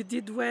think you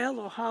did well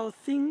or how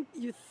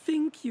you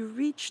think you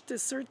reached a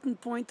certain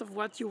point of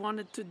what you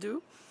wanted to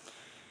do,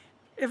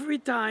 every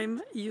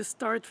time you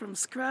start from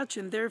scratch,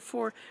 and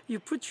therefore you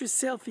put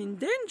yourself in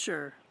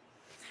danger,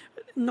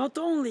 not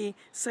only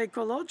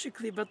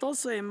psychologically but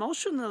also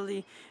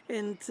emotionally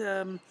and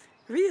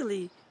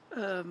really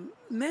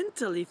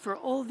mentally, for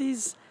all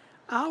these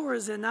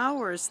hours and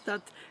hours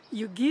that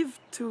you give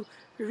to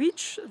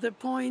reach the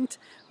point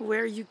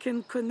where you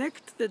can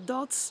connect the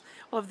dots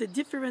of the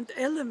different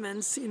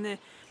elements in a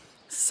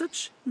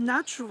such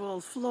natural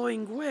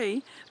flowing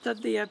way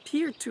that they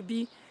appear to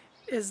be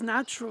as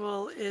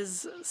natural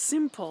as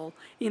simple,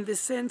 in the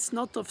sense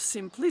not of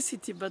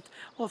simplicity but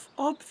of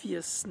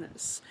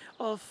obviousness,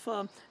 of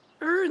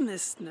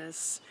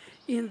earnestness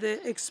in the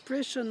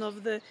expression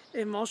of the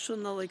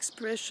emotional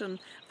expression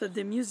that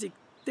the music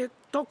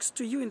talks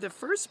to you in the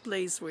first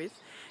place with,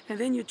 and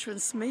then you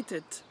transmit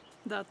it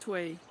that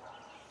way.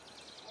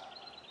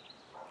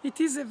 It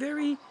is a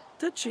very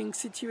touching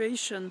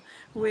situation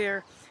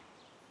where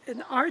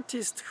an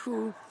artist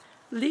who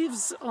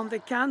lives on the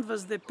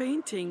canvas, the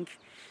painting,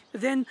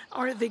 then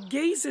are the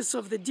gazes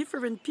of the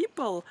different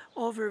people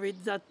over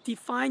it that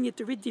define it,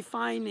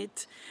 redefine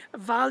it,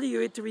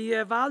 value it,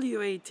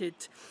 reevaluate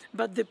it.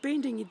 But the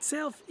painting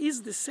itself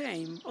is the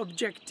same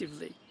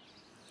objectively.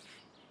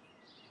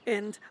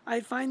 And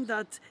I find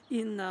that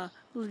in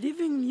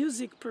living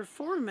music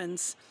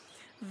performance,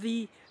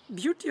 the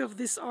beauty of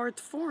this art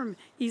form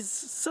is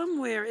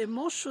somewhere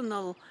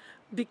emotional,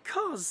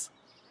 because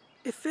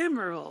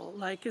ephemeral,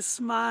 like a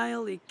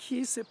smile, a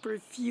kiss, a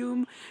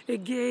perfume, a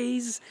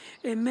gaze,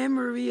 a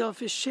memory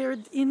of a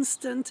shared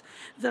instant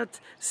that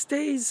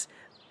stays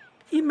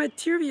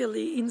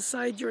immaterially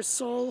inside your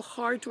soul,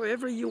 heart,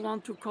 wherever you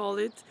want to call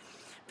it,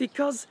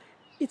 because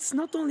it's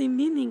not only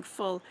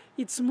meaningful,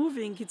 it's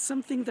moving, it's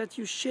something that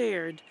you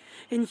shared.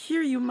 And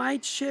here you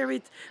might share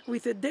it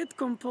with a dead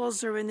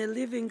composer and a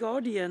living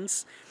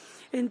audience,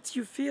 and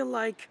you feel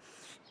like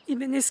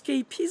in an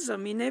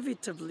escapism,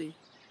 inevitably,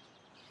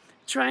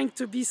 trying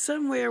to be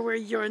somewhere where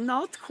you're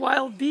not,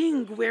 while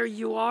being where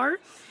you are,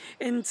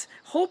 and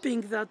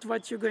hoping that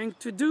what you're going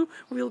to do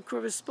will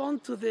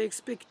correspond to the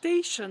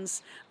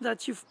expectations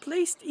that you've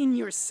placed in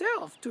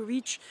yourself to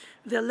reach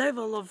the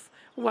level of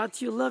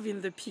what you love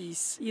in the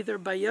piece, either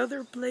by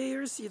other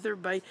players, either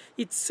by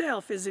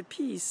itself as a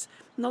piece,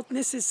 not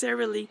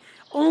necessarily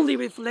only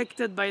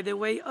reflected by the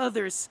way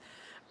others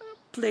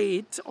play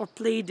it or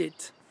played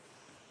it.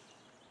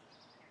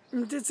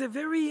 And it's a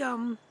very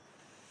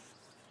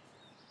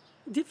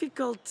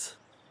difficult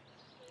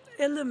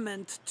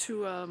element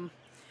to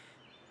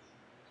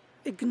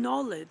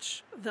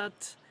acknowledge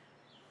that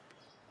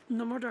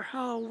no matter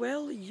how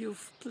well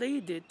you've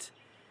played it,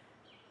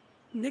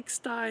 next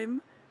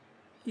time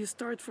you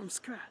start from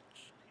scratch.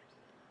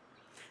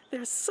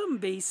 There's some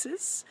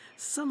basis,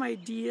 some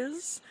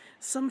ideas,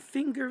 some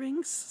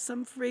fingerings,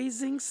 some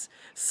phrasings,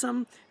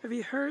 some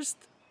rehearsed,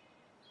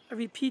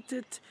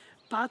 repeated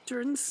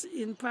patterns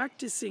in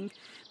practicing.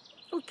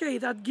 Okay,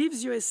 that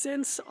gives you a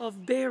sense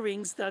of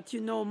bearings, that you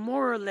know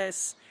more or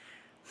less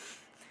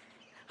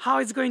how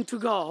it's going to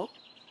go.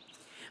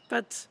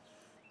 But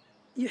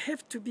you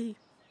have to be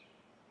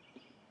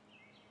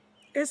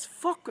as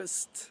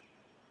focused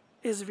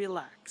as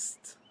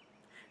relaxed.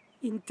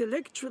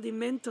 Intellectually,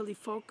 mentally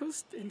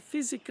focused, and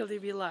physically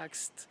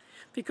relaxed.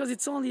 Because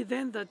it's only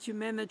then that you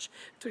manage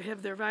to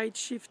have the right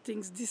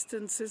shiftings,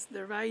 distances,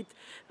 the right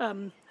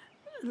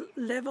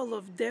level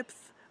of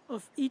depth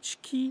of each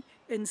key,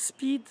 and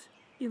speed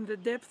in the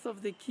depth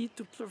of the key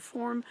to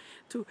perform,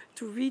 to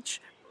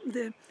reach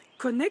the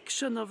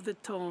connection of the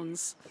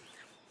tones.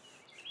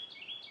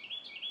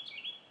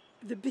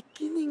 The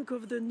beginning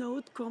of the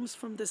note comes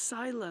from the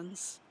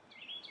silence,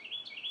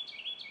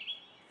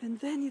 and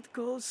then it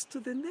goes to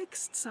the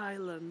next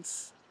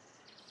silence.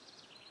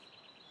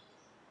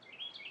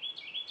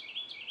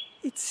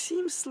 It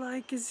seems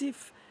like as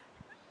if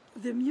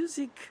the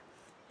music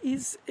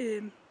is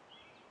a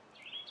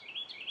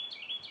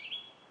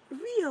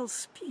real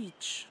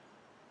speech.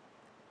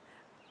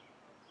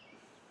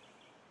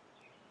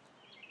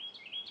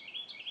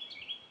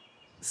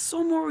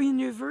 So more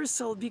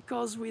universal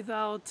because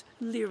without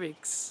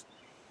lyrics.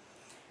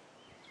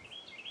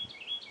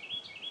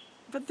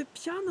 But the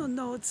piano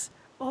notes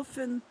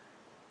often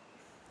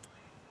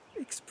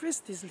express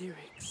these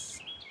lyrics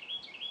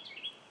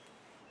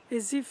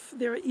as if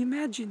they're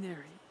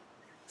imaginary,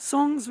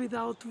 songs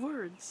without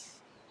words,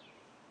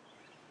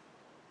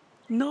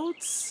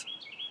 notes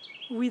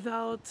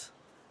without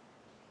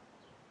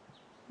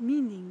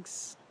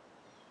meanings.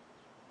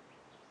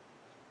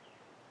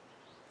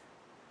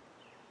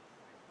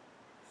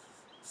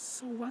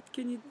 So what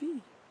can it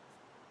be?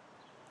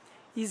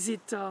 Is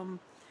it a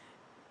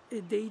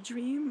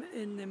daydream,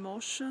 an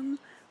emotion,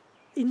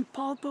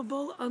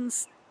 impalpable,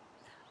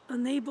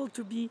 unable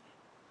to be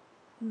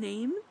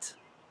named?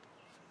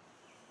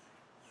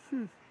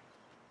 No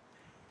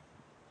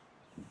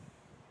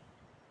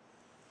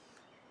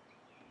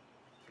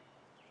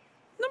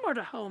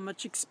matter how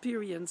much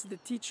experience the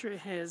teacher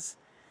has,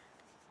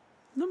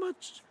 not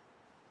much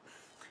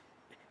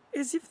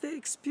as if the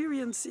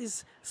experience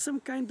is some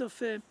kind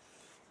of a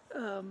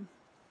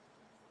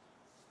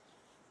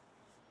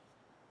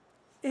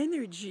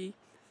energy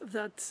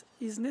that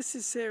is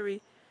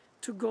necessary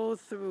to go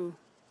through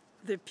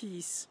the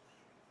piece.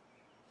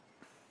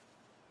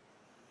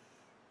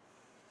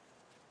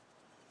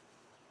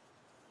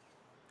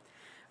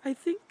 I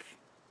think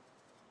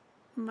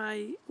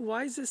my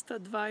wisest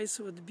advice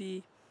would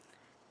be,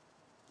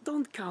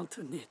 don't count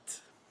on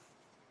it.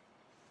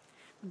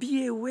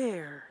 Be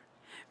aware,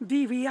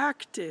 be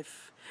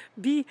reactive,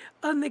 be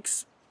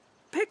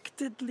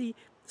unexpectedly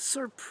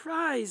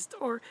surprised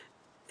or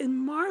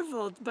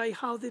marveled by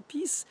how the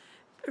piece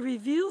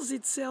reveals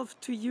itself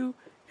to you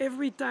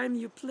every time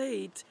you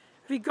play it,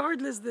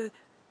 regardless the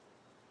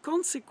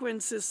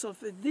consequences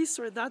of this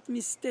or that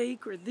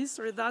mistake or this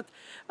or that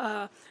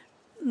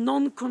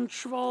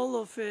non-control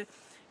of a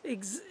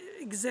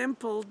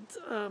example.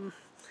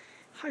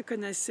 How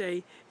can I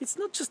say? It's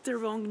not just a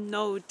wrong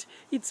note.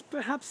 It's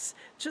perhaps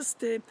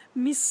just a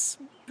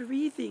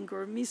misbreathing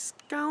or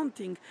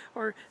miscounting,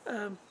 or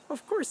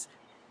of course,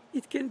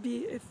 it can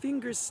be a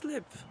finger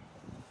slip.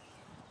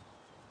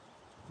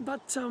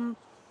 But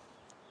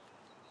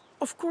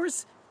of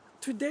course,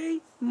 today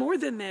more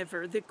than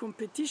ever, the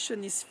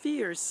competition is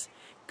fierce.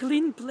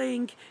 Clean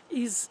playing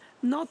is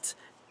not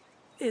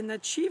an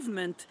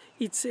achievement,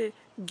 it's a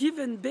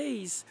given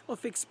base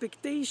of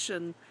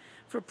expectation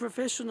for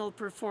professional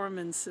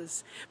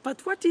performances.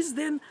 But what is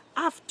then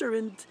after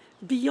and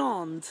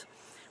beyond?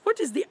 What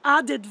is the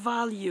added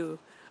value,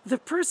 the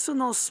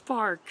personal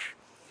spark,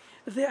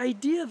 the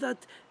idea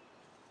that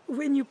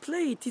when you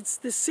play it, it's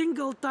the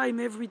single time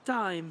every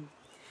time,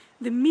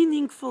 the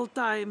meaningful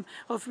time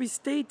of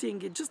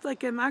restating it, just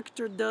like an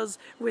actor does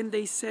when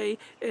they say,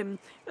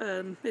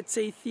 let's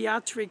say,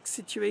 theatric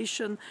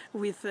situation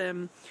with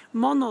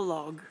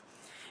monologue.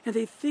 And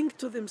they think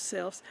to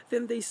themselves,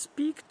 then they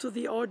speak to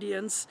the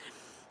audience.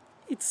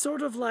 It's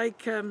sort of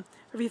like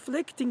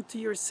reflecting to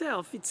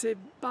yourself. It's a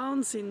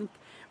bouncing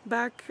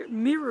back,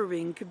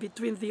 mirroring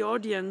between the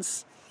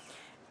audience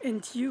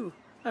and you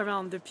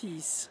around the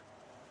piece.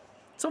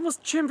 It's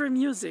almost chamber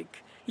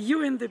music.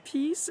 You and the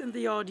piece and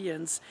the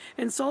audience.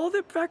 And so all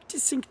the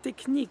practicing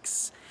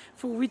techniques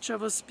for which I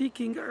was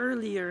speaking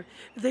earlier,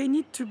 they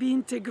need to be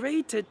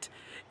integrated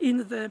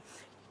in the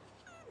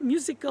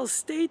musical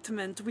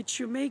statement which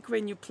you make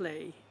when you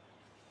play.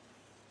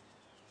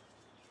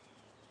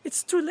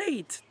 It's too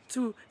late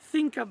to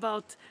think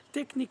about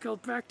technical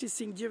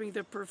practicing during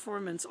the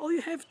performance. All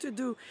you have to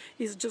do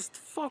is just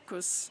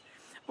focus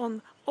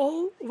on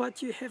all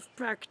what you have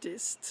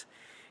practiced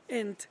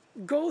and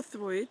go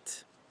through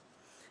it,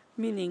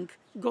 meaning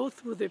go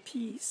through the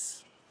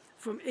piece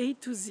from A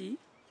to Z,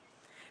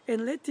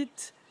 and let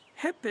it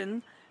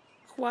happen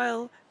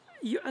while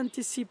you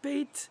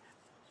anticipate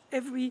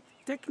every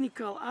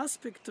technical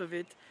aspect of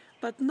it,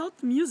 but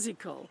not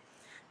musical.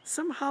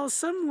 Somehow,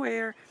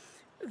 somewhere,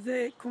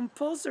 the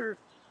composer,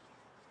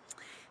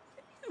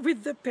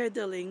 with the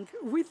pedaling,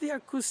 with the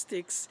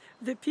acoustics,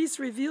 the piece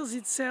reveals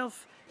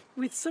itself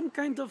with some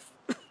kind of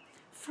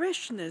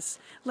freshness,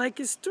 like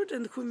a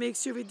student who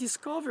makes you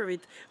rediscover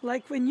it,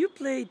 like when you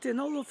play it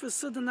and all of a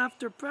sudden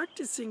after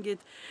practicing it,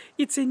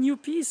 it's a new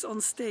piece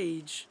on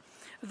stage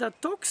that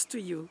talks to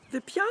you.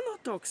 The piano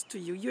talks to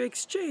you. You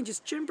exchange. It's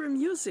chamber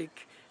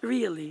music,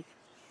 really.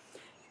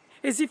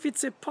 As if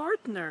it's a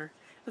partner,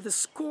 the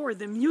score,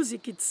 the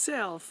music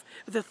itself,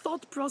 the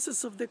thought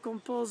process of the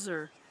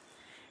composer.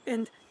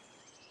 And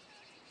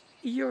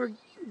you're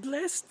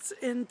blessed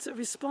and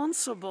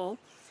responsible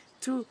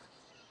to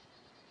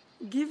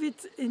give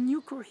it a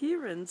new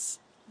coherence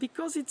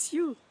because it's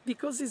you,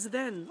 because it's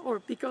then, or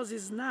because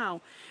it's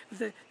now.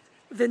 The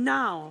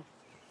now,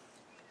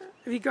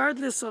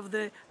 regardless of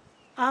the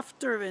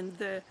after and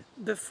the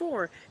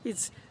before,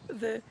 it's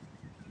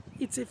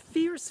a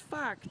fierce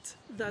fact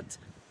that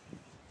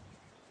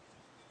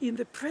in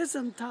the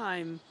present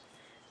time,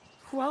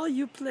 while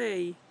you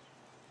play,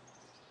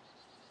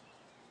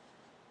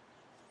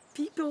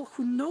 people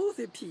who know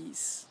the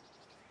piece,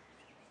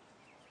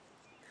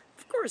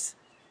 of course,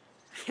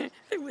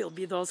 there will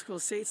be those who will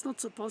say it's not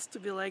supposed to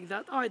be like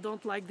that. Oh, I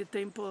don't like the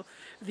tempo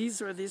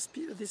this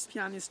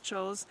pianist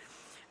chose.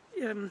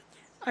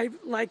 I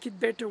like it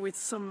better with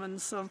someone,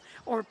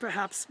 or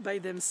perhaps by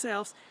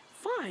themselves.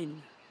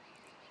 Fine.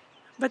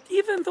 But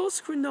even those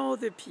who know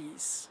the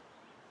piece,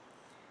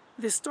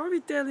 the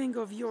storytelling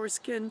of yours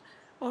can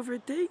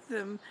overtake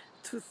them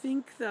to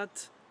think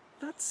that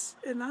that's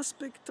an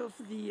aspect of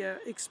the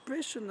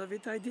expression of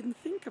it. I didn't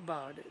think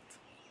about it.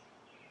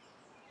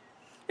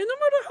 And no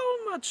matter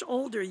how much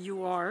older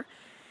you are,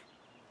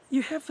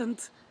 you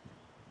haven't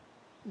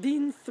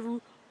been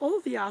through all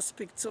the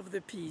aspects of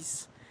the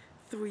piece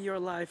through your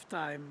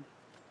lifetime.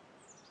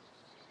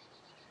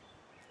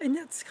 And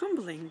that's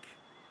humbling.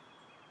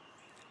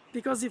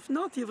 Because if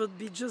not, it would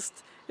be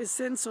just a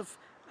sense of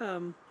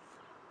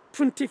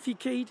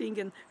pontificating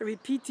and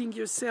repeating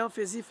yourself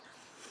as if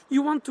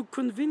you want to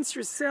convince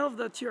yourself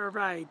that you're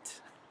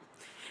right.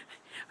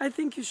 I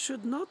think you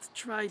should not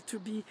try to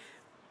be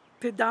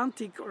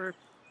pedantic or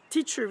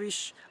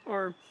teacherish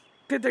or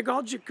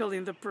pedagogical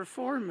in the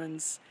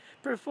performance.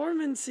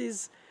 Performance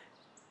is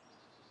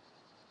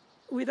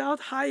without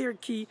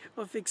hierarchy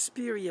of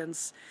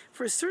experience.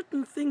 For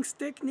certain things,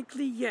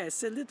 technically,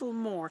 yes, a little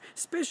more,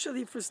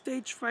 especially for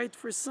stage fright.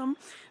 For some,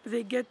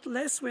 they get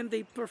less when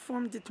they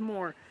performed it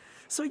more.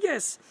 So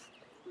yes,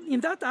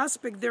 in that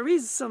aspect, there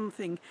is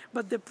something,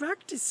 but the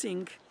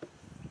practicing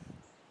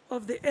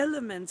of the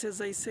elements,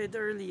 as I said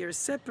earlier,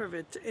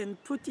 separate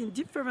and put in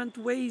different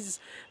ways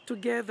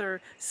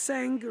together,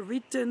 sang,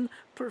 written,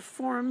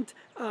 performed,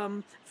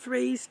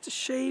 phrased,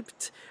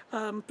 shaped,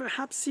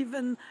 perhaps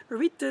even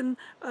written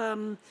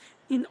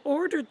in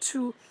order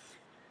to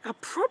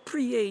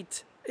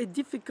appropriate a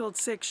difficult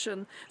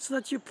section so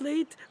that you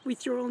play it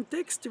with your own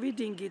text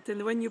reading it,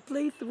 and when you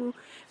play through,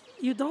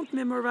 you don't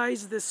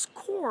memorize the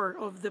score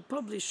of the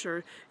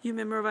publisher, you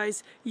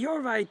memorize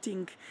your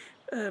writing,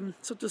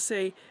 so to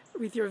say,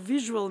 with your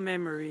visual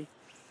memory.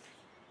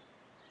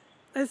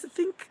 I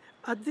think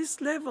at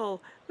this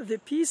level, the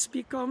piece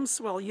becomes,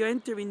 well, you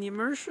enter in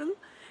immersion,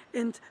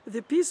 and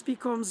the piece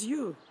becomes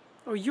you,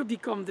 or you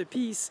become the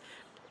piece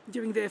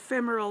during the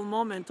ephemeral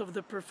moment of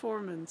the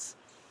performance.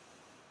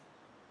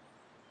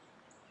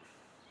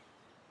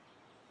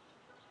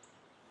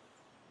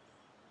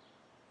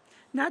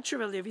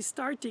 Naturally,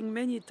 restarting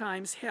many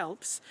times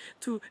helps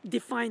to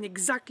define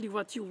exactly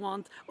what you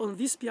want on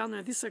this piano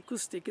and this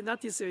acoustic, and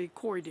that is a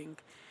recording.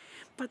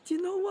 But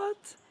you know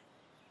what?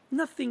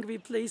 Nothing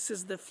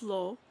replaces the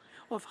flow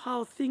of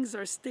how things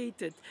are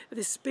stated,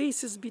 the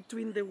spaces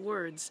between the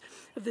words,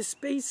 the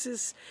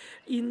spaces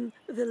in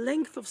the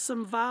length of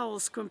some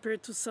vowels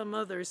compared to some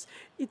others.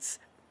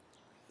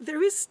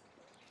 There is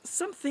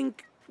something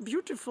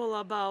beautiful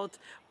about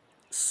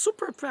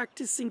super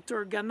practicing to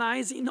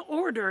organize in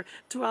order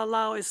to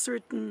allow a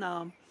certain,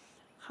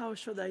 how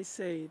should I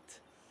say it,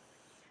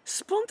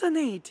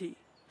 spontaneity.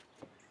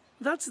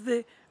 That's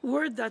the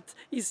word that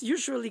is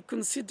usually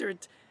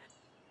considered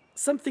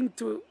something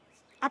to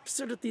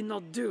absolutely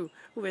not do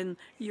when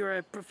you're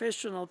a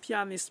professional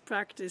pianist,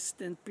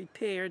 practiced and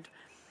prepared.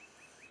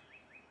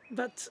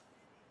 But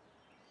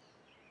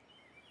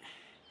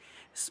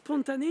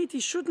spontaneity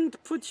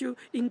shouldn't put you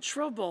in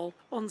trouble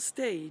on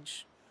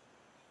stage,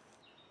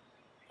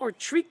 or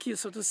trick you,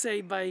 so to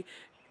say, by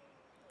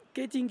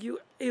getting you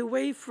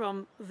away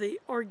from the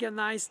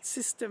organized,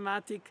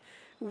 systematic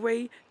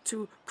way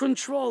to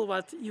control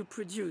what you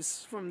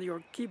produce from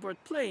your keyboard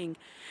playing.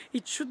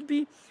 It should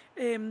be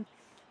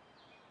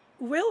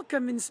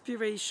welcome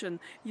inspiration.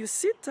 You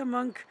sit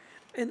among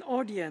an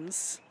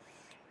audience,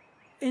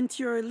 and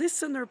you're a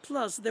listener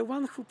plus the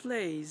one who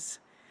plays,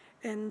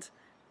 and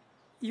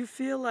you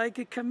feel like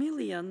a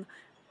chameleon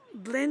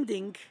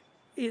blending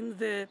in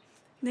the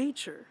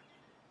nature.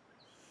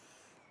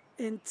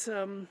 And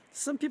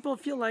some people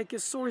feel like a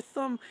sore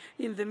thumb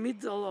in the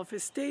middle of a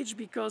stage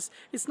because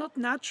it's not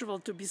natural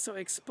to be so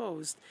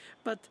exposed.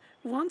 But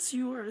once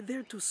you are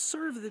there to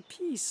serve the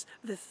piece,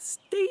 the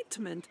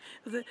statement,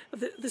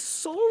 the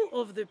soul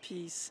of the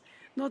piece,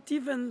 not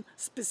even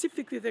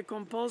specifically the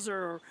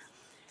composer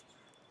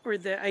or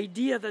the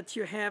idea that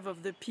you have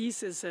of the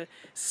piece as a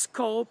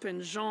scope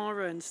and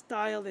genre and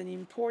style and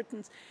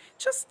importance,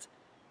 just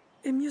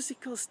a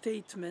musical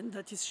statement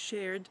that is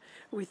shared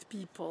with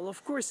people.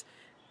 Of course,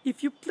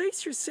 if you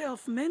place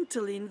yourself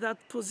mentally in that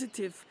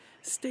positive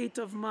state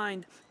of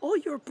mind, all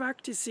your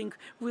practicing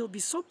will be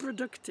so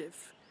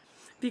productive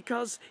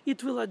because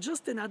it will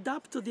adjust and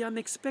adapt to the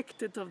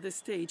unexpected of the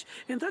stage.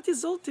 And that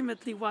is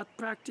ultimately what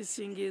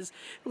practicing is: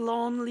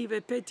 lonely,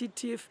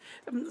 repetitive,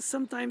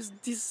 sometimes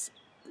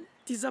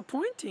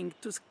disappointing,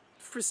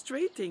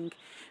 frustrating,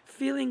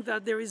 feeling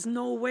that there is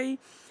no way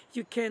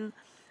you can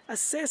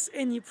assess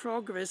any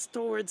progress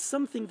towards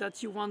something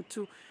that you want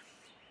to,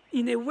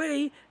 in a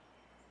way,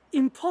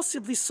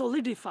 impossibly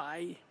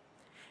solidify.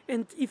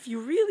 And if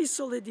you really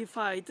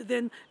solidify it,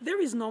 then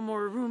there is no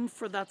more room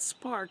for that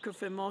spark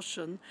of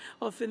emotion,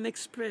 of an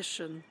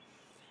expression.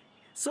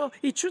 So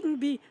it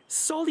shouldn't be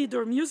solid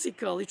or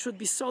musical, it should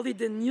be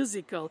solid and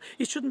musical.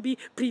 It shouldn't be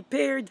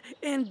prepared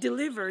and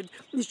delivered,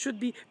 it should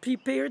be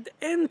prepared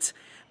and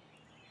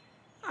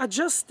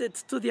adjusted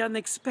to the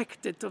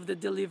unexpected of the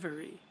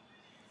delivery.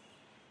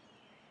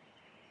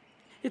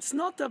 It's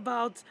not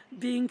about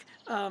being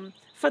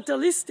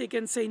fatalistic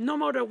and say, no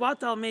matter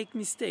what, I'll make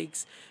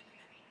mistakes.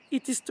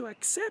 It is to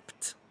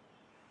accept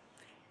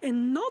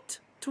and not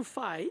to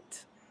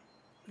fight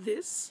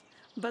this,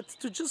 but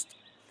to just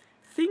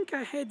think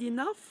ahead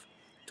enough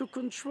to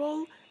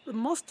control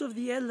most of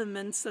the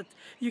elements that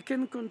you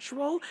can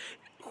control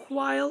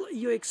while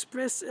you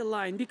express a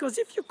line. Because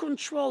if you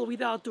control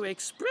without to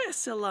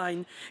express a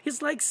line,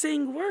 it's like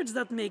saying words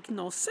that make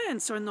no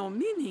sense or no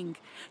meaning.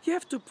 You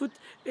have to put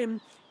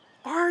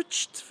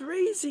arched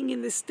phrasing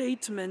in the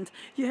statement.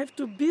 You have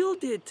to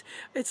build it.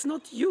 It's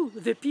not you.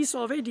 The piece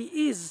already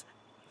is.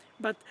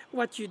 But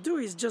what you do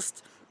is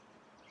just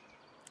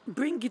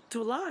bring it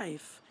to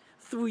life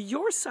through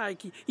your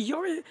psyche,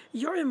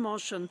 your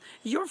emotion,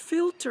 your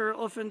filter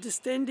of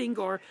understanding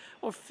or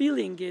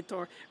feeling it,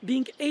 or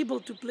being able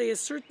to play a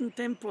certain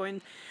tempo,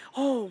 and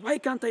oh, why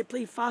can't I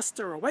play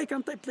faster, or why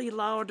can't I play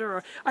louder,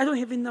 or I don't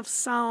have enough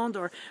sound,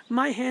 or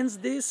my hands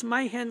this,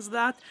 my hands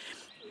that.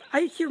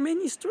 I hear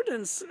many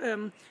students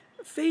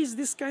face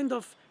this kind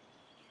of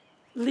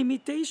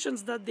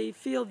limitations that they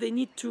feel they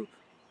need to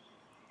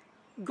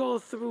go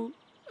through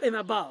and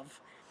above.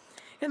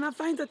 And I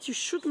find that you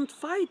shouldn't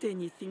fight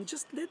anything,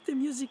 just let the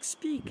music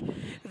speak.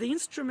 The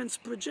instruments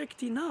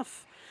project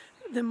enough,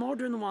 the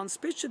modern ones,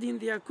 especially in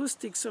the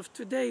acoustics of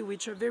today,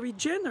 which are very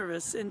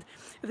generous, and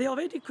they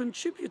already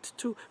contribute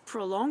to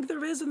prolong the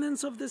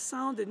resonance of the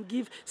sound and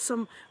give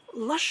some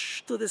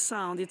lush to the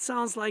sound. It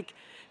sounds like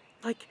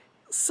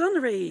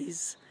sun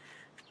rays.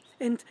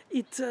 And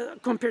it,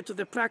 compared to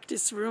the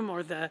practice room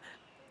or the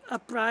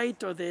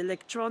upright or the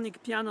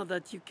electronic piano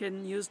that you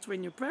can use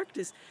when you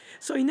practice.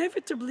 So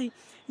inevitably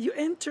you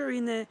enter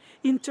in an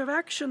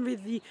interaction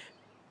with the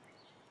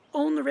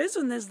own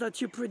resonance that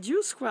you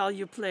produce while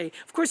you play.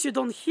 Of course, you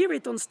don't hear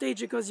it on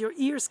stage because your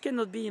ears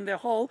cannot be in the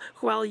hall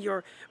while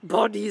your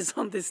body is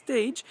on the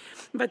stage,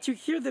 but you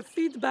hear the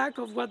feedback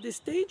of what the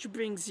stage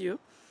brings you,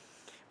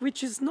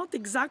 which is not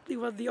exactly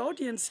what the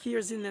audience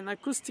hears in an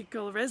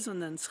acoustical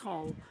resonance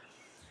hall.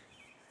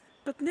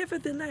 But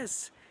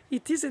nevertheless,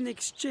 it is an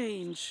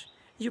exchange.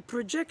 You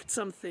project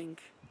something,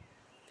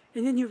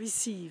 and then you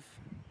receive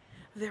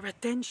their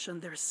attention,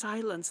 their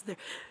silence, their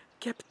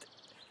kept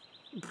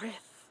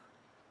breath,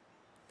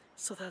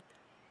 so that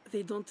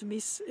they don't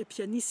miss a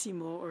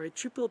pianissimo or a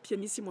triple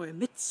pianissimo, a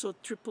mezzo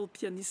triple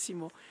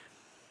pianissimo.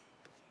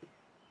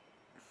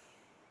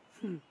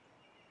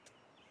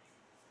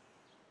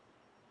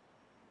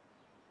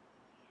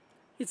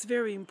 It's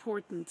very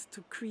important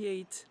to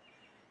create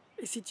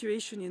a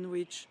situation in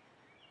which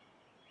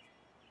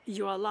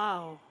you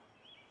allow,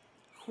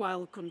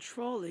 while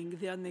controlling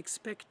the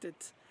unexpected,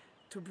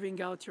 to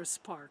bring out your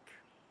spark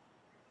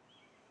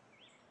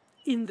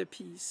in the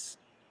piece.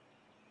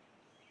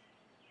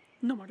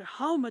 No matter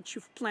how much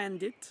you've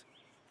planned it,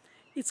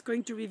 it's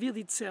going to reveal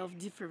itself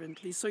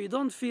differently. So you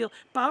don't feel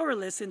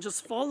powerless and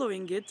just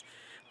following it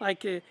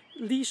like a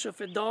leash of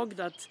a dog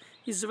that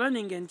is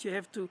running and you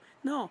have to.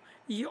 No,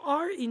 you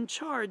are in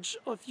charge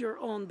of your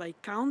own by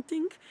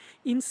counting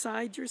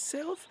inside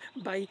yourself,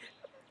 by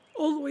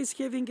always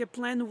having a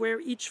plan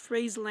where each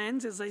phrase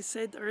lands. As I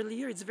said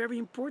earlier, it's very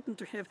important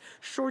to have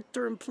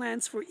short-term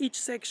plans for each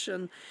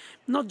section,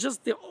 not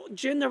just the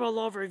general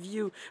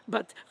overview,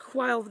 but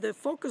while the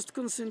focused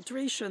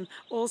concentration,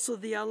 also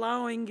the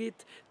allowing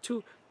it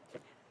to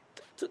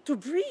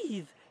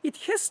breathe. It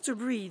has to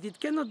breathe. It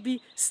cannot be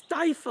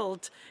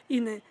stifled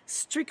in a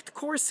strict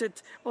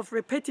corset of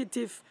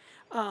repetitive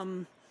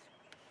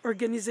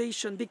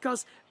organization,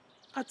 because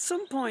at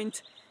some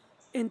point,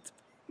 and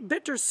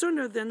better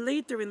sooner than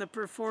later in the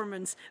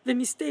performance, the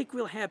mistake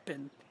will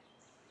happen.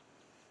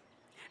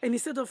 And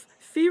instead of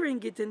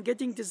fearing it and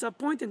getting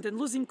disappointed and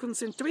losing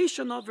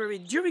concentration over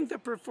it during the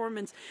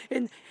performance,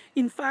 and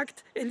in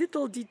fact, a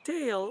little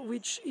detail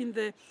which in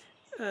the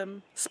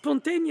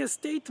spontaneous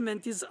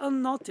statement is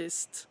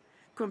unnoticed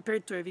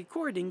compared to a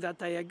recording,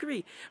 that I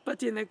agree.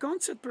 But in a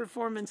concert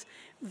performance,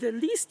 the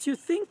least you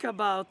think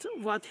about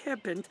what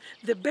happened,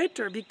 the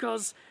better,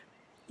 because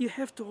you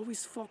have to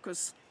always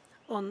focus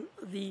on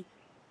the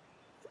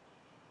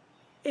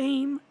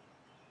aim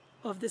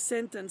of the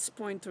sentence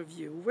point of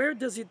view. Where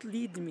does it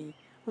lead me?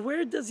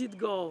 Where does it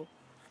go?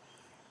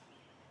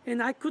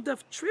 And I could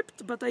have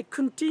tripped, but I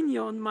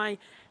continue on my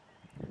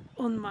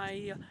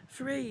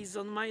phrase,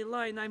 on my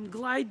line. I'm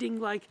gliding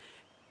like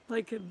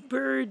a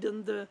bird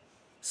on the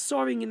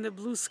soaring in the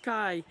blue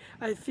sky.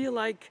 I feel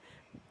like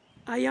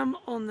I am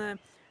on a.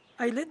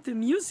 I let the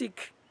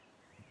music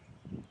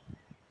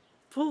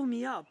pull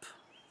me up.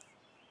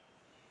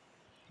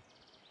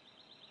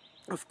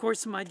 Of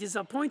course, my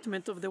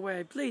disappointment of the way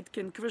I played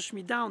can crush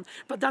me down,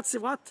 but that's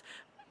what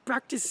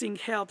practicing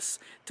helps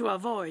to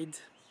avoid.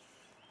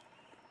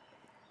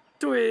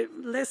 To a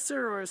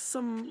lesser or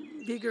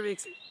some bigger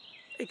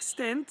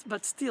extent,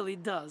 but still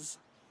it does.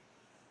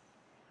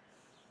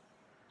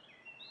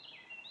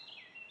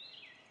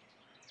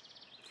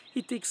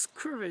 It takes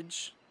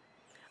courage,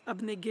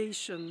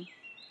 abnegation,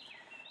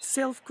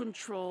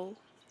 self-control,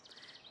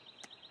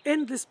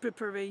 endless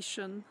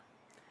preparation,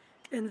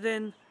 and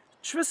then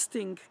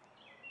trusting,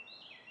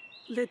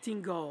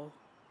 letting go,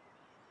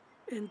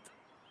 and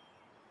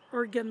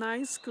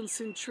organize,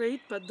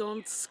 concentrate, but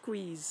don't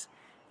squeeze.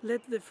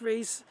 Let the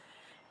phrase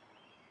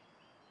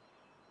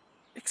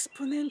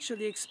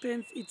exponentially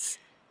expand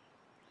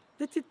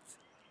let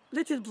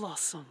it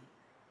blossom.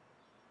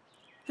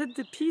 Let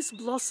the piece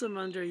blossom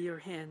under your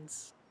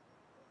hands.